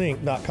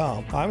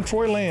landsinc.com. I'm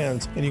Troy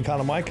Lands, and you can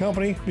count on my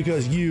company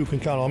because you can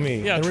count on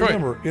me. Yeah, and Troy.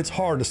 remember, it's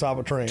hard to stop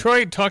a train.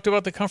 Troy talked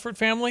about the Comfort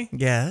Family.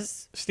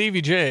 Yes.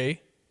 Stevie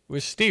J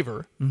with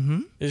Stever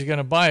is going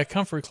to buy a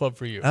comfort club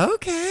for you.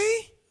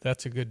 Okay.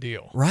 That's a good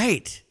deal.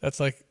 Right. That's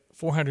like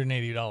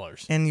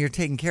 $480. And you're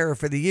taken care of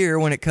for the year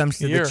when it comes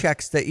to the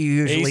checks that you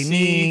usually AC,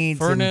 need.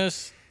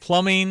 furnace,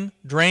 plumbing,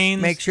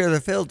 drains. Make sure the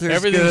filter's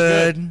Everything's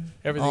good.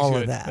 Everything's all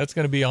good. of that. That's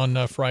going to be on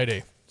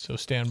Friday. So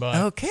stand by.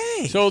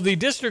 Okay. So the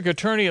district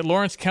attorney at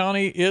Lawrence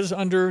County is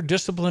under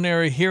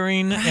disciplinary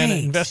hearing and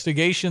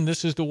investigation.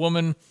 This is the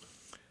woman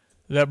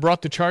that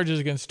brought the charges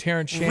against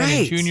Terrence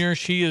Shannon Jr.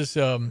 She is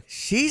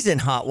she's in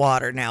hot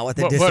water now with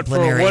the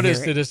disciplinary what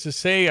hearing. is it is to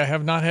say? I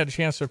have not had a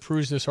chance to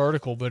peruse this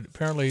article, but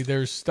apparently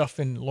there's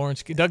stuff in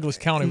Douglas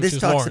County, which This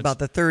is talks Lawrence. about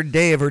the third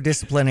day of her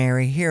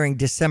disciplinary hearing,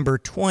 December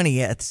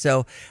 20th.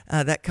 So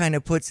that kind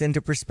of puts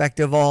into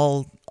perspective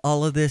all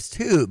of this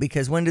too,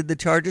 because when did the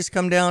charges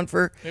come down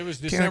for? It was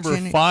Terrence December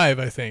Shannon? 5,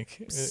 I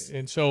think,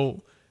 and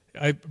so.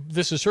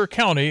 This is her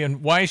county,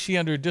 and why is she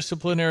under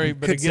disciplinary?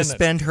 But could again,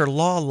 suspend her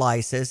law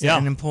license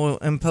and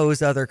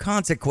impose other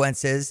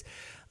consequences.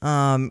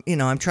 I'm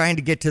trying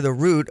to get to the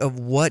root of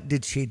what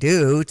did she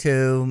do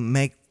to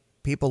make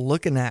people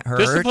looking at her.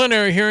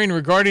 Disciplinary hearing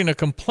regarding a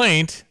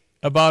complaint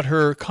about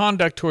her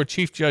conduct toward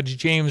Chief Judge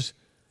James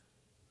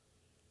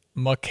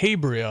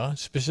Macabria,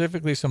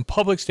 specifically some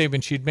public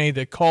statements she'd made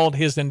that called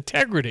his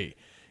integrity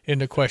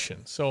into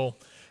question. So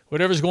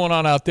whatever's going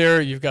on out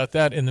there, you've got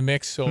that in the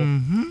mix. So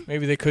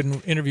maybe they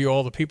couldn't interview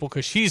all the people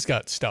because she's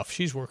got stuff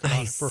she's working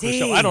on for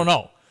herself. I don't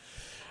know.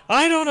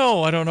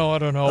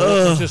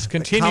 We'll just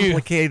continue. The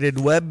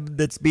complicated web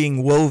that's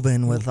being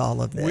woven with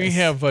all of this. We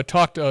have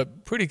talked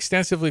pretty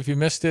extensively, if you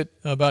missed it,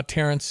 about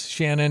Terrence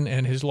Shannon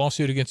and his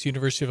lawsuit against the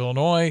University of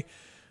Illinois.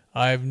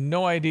 I have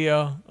no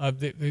idea.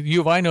 The U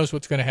of I knows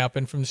what's going to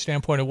happen from the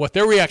standpoint of what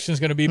their reaction is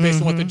going to be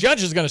based on what the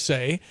judge is going to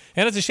say.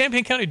 And it's a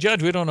Champaign County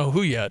judge. We don't know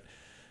who yet.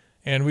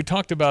 And we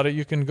talked about it.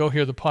 You can go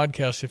hear the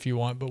podcast if you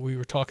want, but we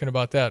were talking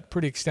about that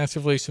pretty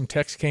extensively. Some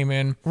texts came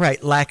in.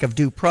 Right. Lack of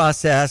due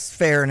process,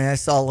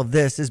 fairness, all of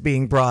this is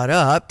being brought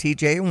up.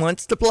 TJ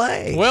wants to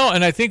play. Well,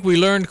 and I think we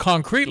learned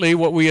concretely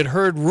what we had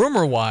heard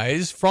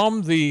rumor-wise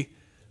from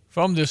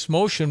this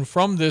motion,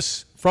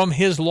 from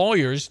his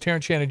lawyers,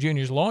 Terrence Shannon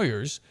Jr.'s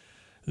lawyers,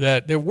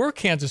 that there were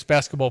Kansas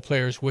basketball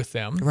players with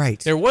them.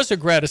 Right. There was a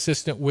grad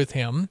assistant with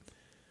him.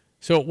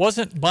 So it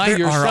wasn't by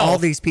yourself. There are all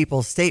these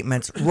people's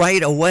statements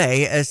right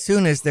away as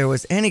soon as there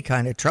was any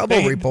kind of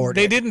trouble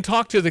reported. They didn't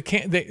talk to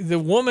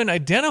the woman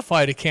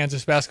identified a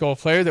Kansas basketball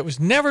player that was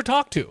never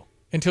talked to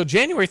until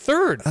January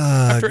 3rd.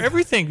 After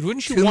everything,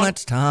 wouldn't you too want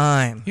much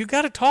time? You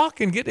got to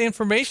talk and get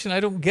information. I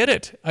don't get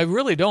it. I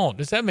really don't.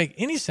 Does that make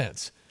any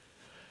sense?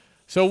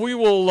 So we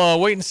will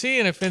wait and see,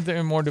 and if there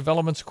are more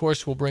developments, of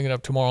course, we'll bring it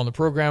up tomorrow on the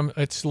program.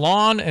 It's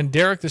Lon and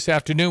Derek this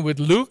afternoon with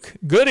Luke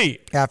Goody.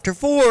 After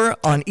 4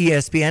 on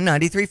ESPN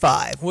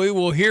 93.5. We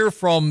will hear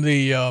from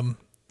the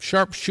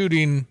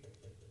sharpshooting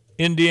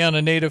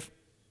Indiana native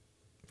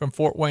from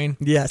Fort Wayne.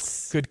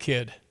 Yes. Good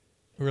kid.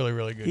 Really,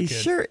 really good kid. He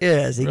sure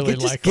is. He really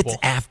just likable. gets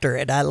after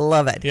it. I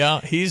love it.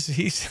 Yeah,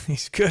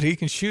 he's good. He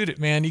can shoot it,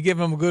 man. You give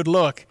him a good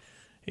look.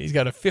 He's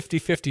got a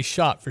 50-50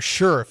 shot for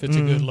sure if it's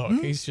a good look.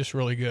 He's just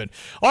really good.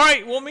 All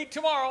right, we'll meet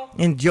tomorrow.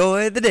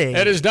 Enjoy the day.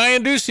 That is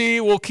Diane Ducey.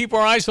 We'll keep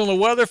our eyes on the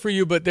weather for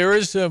you, but there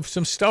is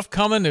some stuff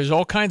coming. There's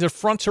all kinds of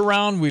fronts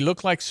around. We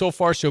look like so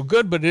far so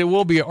good, but it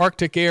will be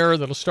Arctic air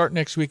that'll start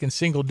next week in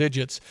single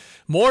digits.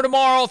 More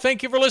tomorrow.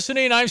 Thank you for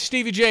listening. I'm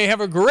Stevie Jay. Have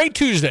a great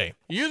Tuesday.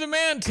 You the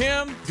man,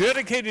 Tim.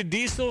 Dedicated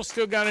Diesel.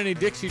 Still got any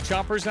Dixie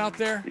choppers out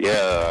there?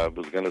 Yeah, I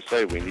was going to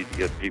say we need to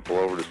get people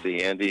over to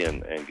see Andy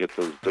and get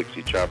those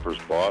Dixie choppers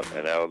bought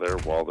and out of there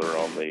while they're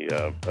on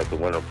the at the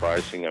winter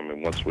pricing. I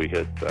mean, once we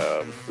hit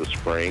the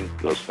spring,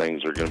 those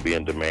things are going to be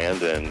in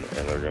demand and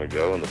they're going to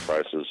go, and the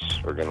prices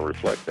are going to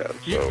reflect that.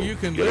 So you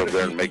can get over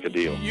there and make a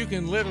deal. You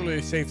can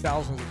literally save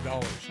thousands of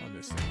dollars on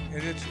this thing,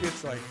 and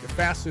it's like the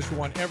fastest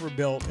one ever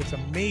built. It's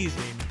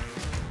amazing.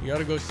 You ought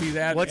to go see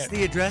that. What's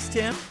the address,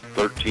 Tim?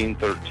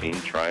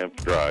 1313 Triumph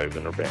Drive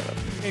in Urbana.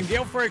 In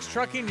Gale Freights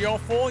Trucking, y'all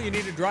full? You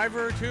need a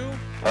driver or two?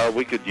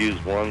 We could use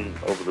one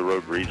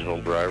over-the-road regional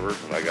driver,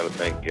 and I got to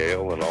thank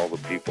Gail and all the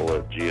people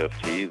at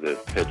GFT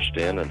that pitched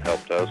in and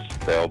helped us.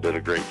 They all did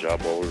a great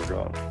job while we were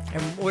gone.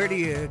 And where do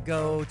you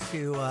go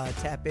to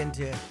tap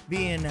into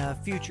being a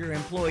future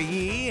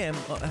employee, and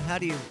how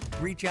do you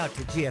reach out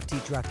to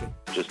GFT Trucking?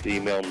 Just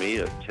email me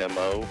at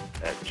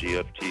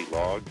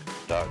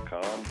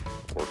timo@gftlog.com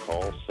or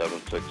call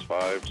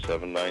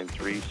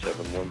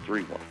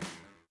 765-793-7131.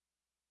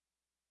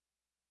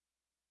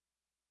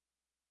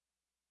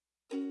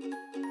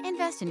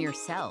 Invest in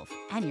yourself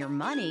and your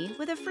money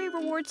with a free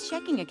rewards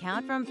checking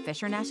account from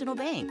Fisher National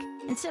Bank.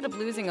 Instead of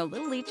losing a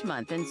little each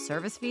month in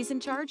service fees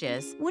and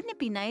charges, wouldn't it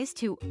be nice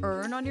to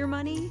earn on your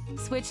money?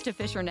 Switch to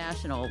Fisher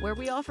National, where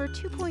we offer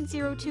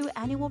 2.02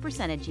 annual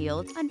percentage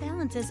yield on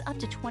balances up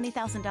to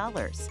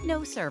 $20,000.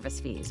 No service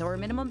fees or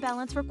minimum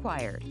balance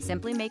required.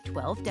 Simply make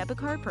 12 debit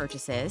card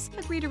purchases,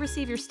 agree to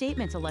receive your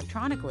statements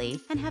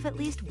electronically, and have at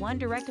least one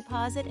direct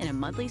deposit in a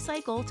monthly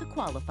cycle to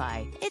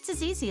qualify. It's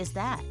as easy as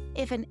that.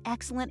 If an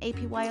excellent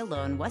APY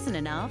alone wasn't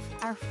enough,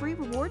 our free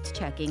rewards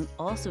checking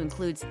also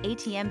includes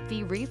ATM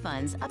fee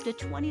refunds up to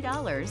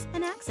 $20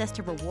 and access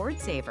to Reward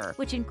Saver,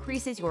 which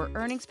increases your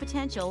earnings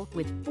potential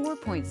with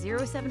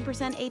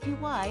 4.07%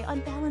 APY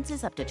on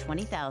balances up to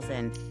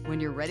 $20,000. When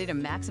you're ready to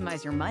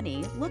maximize your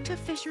money, look to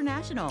Fisher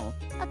National,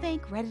 a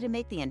bank ready to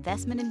make the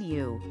investment in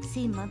you.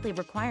 See monthly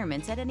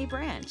requirements at any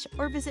branch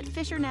or visit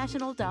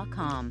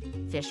fishernational.com.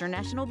 Fisher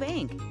National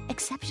Bank.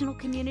 Exceptional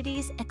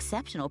communities,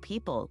 exceptional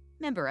people.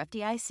 Member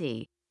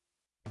FDIC.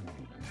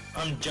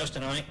 I'm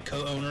Justin Ike,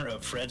 co-owner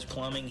of Fred's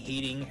Plumbing,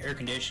 Heating, Air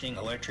Conditioning,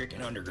 Electric,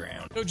 and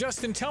Underground. So,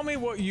 Justin, tell me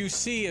what you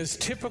see as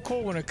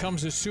typical when it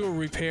comes to sewer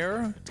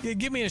repair.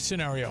 Give me a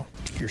scenario.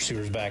 Your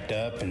sewer's backed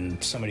up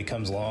and somebody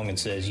comes along and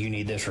says, you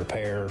need this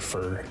repair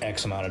for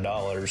X amount of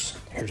dollars.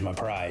 Here's my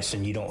price.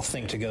 And you don't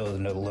think to go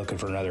looking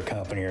for another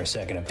company or a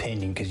second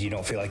opinion because you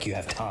don't feel like you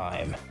have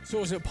time. So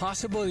is it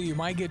possible that you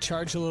might get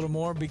charged a little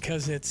more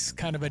because it's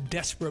kind of a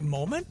desperate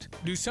moment?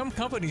 Do some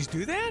companies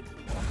do that?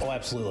 Oh,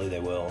 absolutely they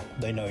will.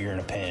 They know you're in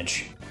a pinch.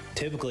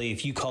 Typically,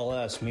 if you call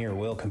us, me or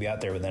Will can be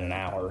out there within an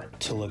hour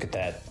to look at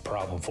that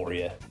problem for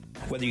you.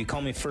 Whether you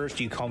call me first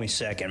or you call me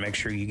second, make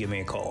sure you give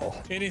me a call.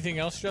 Anything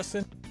else,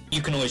 Justin?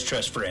 You can always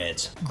trust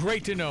Fred's.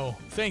 Great to know.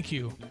 Thank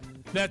you.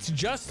 That's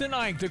Justin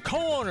Ike, the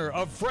co-owner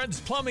of Fred's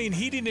Plumbing,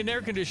 Heating, and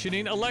Air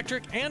Conditioning,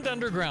 Electric, and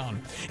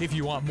Underground. If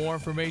you want more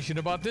information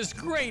about this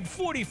great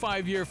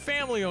 45-year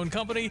family-owned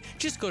company,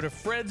 just go to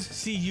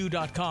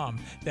fredscu.com.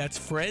 That's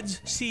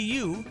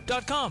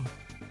fredscu.com.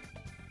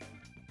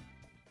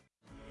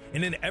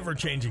 In an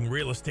ever-changing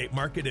real estate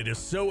market, it is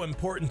so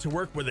important to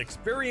work with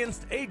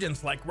experienced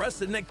agents like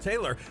Russ and Nick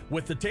Taylor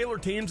with the Taylor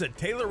teams at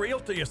Taylor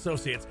Realty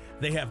Associates.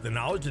 They have the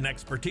knowledge and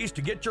expertise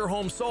to get your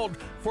home sold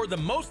for the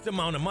most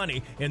amount of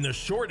money in the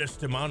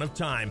shortest amount of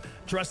time.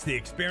 Trust the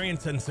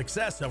experience and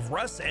success of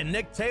Russ and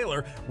Nick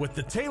Taylor with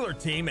the Taylor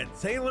team at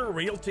Taylor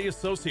Realty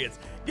Associates.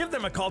 Give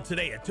them a call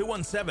today at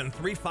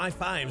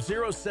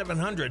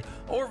 217-355-0700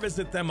 or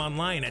visit them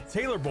online at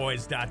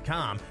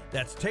taylorboys.com.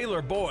 That's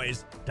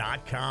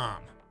taylorboys.com.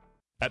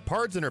 At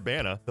Pards in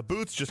Urbana, the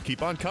boots just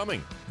keep on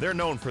coming. They're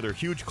known for their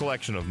huge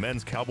collection of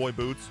men's cowboy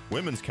boots,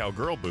 women's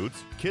cowgirl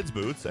boots, kids'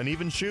 boots, and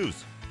even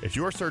shoes. If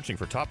you're searching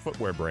for top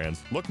footwear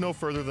brands, look no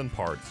further than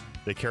Pards.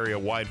 They carry a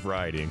wide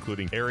variety,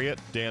 including Ariat,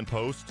 Dan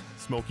Post,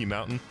 Smoky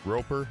Mountain,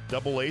 Roper,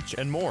 Double H,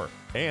 and more.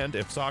 And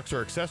if socks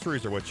or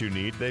accessories are what you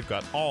need, they've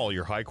got all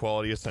your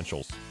high-quality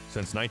essentials.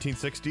 Since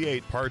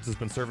 1968, Pards has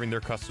been serving their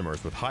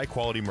customers with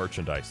high-quality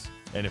merchandise.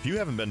 And if you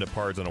haven't been to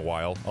Pards in a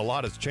while, a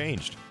lot has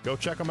changed. Go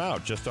check them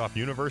out just off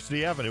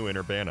University Avenue in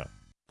Urbana.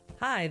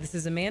 Hi, this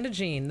is Amanda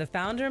Jean, the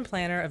founder and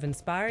planner of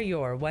Inspire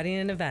Your Wedding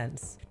and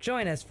Events.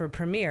 Join us for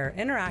premier,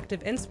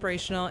 interactive,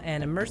 inspirational,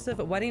 and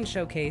immersive wedding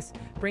showcase,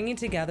 bringing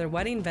together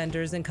wedding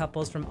vendors and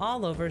couples from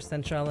all over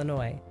Central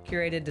Illinois.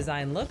 Curated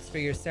design looks for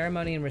your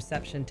ceremony and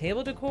reception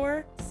table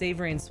decor,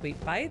 savory and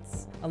sweet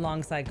bites,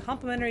 alongside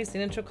complimentary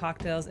signature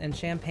cocktails and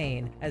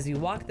champagne as you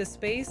walk the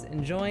space,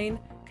 enjoying,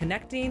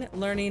 connecting,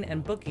 learning,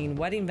 and booking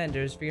wedding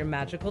vendors for your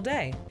magical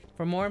day.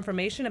 For more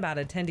information about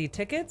attendee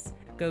tickets,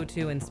 go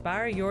to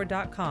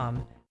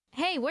inspireyour.com.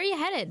 Hey, where are you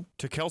headed?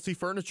 To Kelsey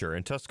Furniture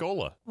in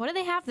Tuscola. What do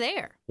they have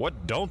there?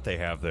 What don't they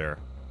have there?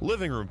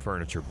 Living room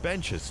furniture,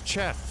 benches,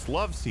 chests,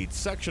 love seats,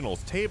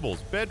 sectionals,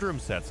 tables, bedroom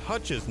sets,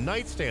 hutches,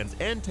 nightstands,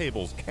 end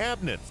tables,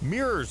 cabinets,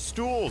 mirrors,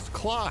 stools,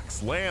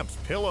 clocks, lamps,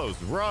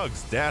 pillows,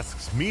 rugs,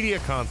 desks, media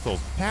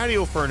consoles,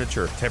 patio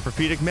furniture,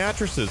 Tempur-Pedic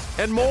mattresses,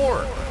 and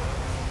more.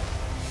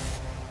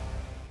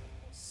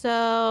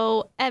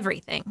 So,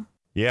 everything.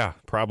 Yeah,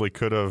 probably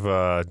could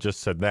have just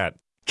said that.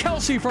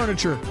 Kelsey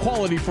Furniture,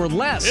 quality for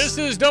less. This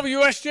is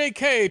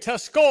WSJK,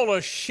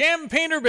 Tuscola, Champaign-Urbana.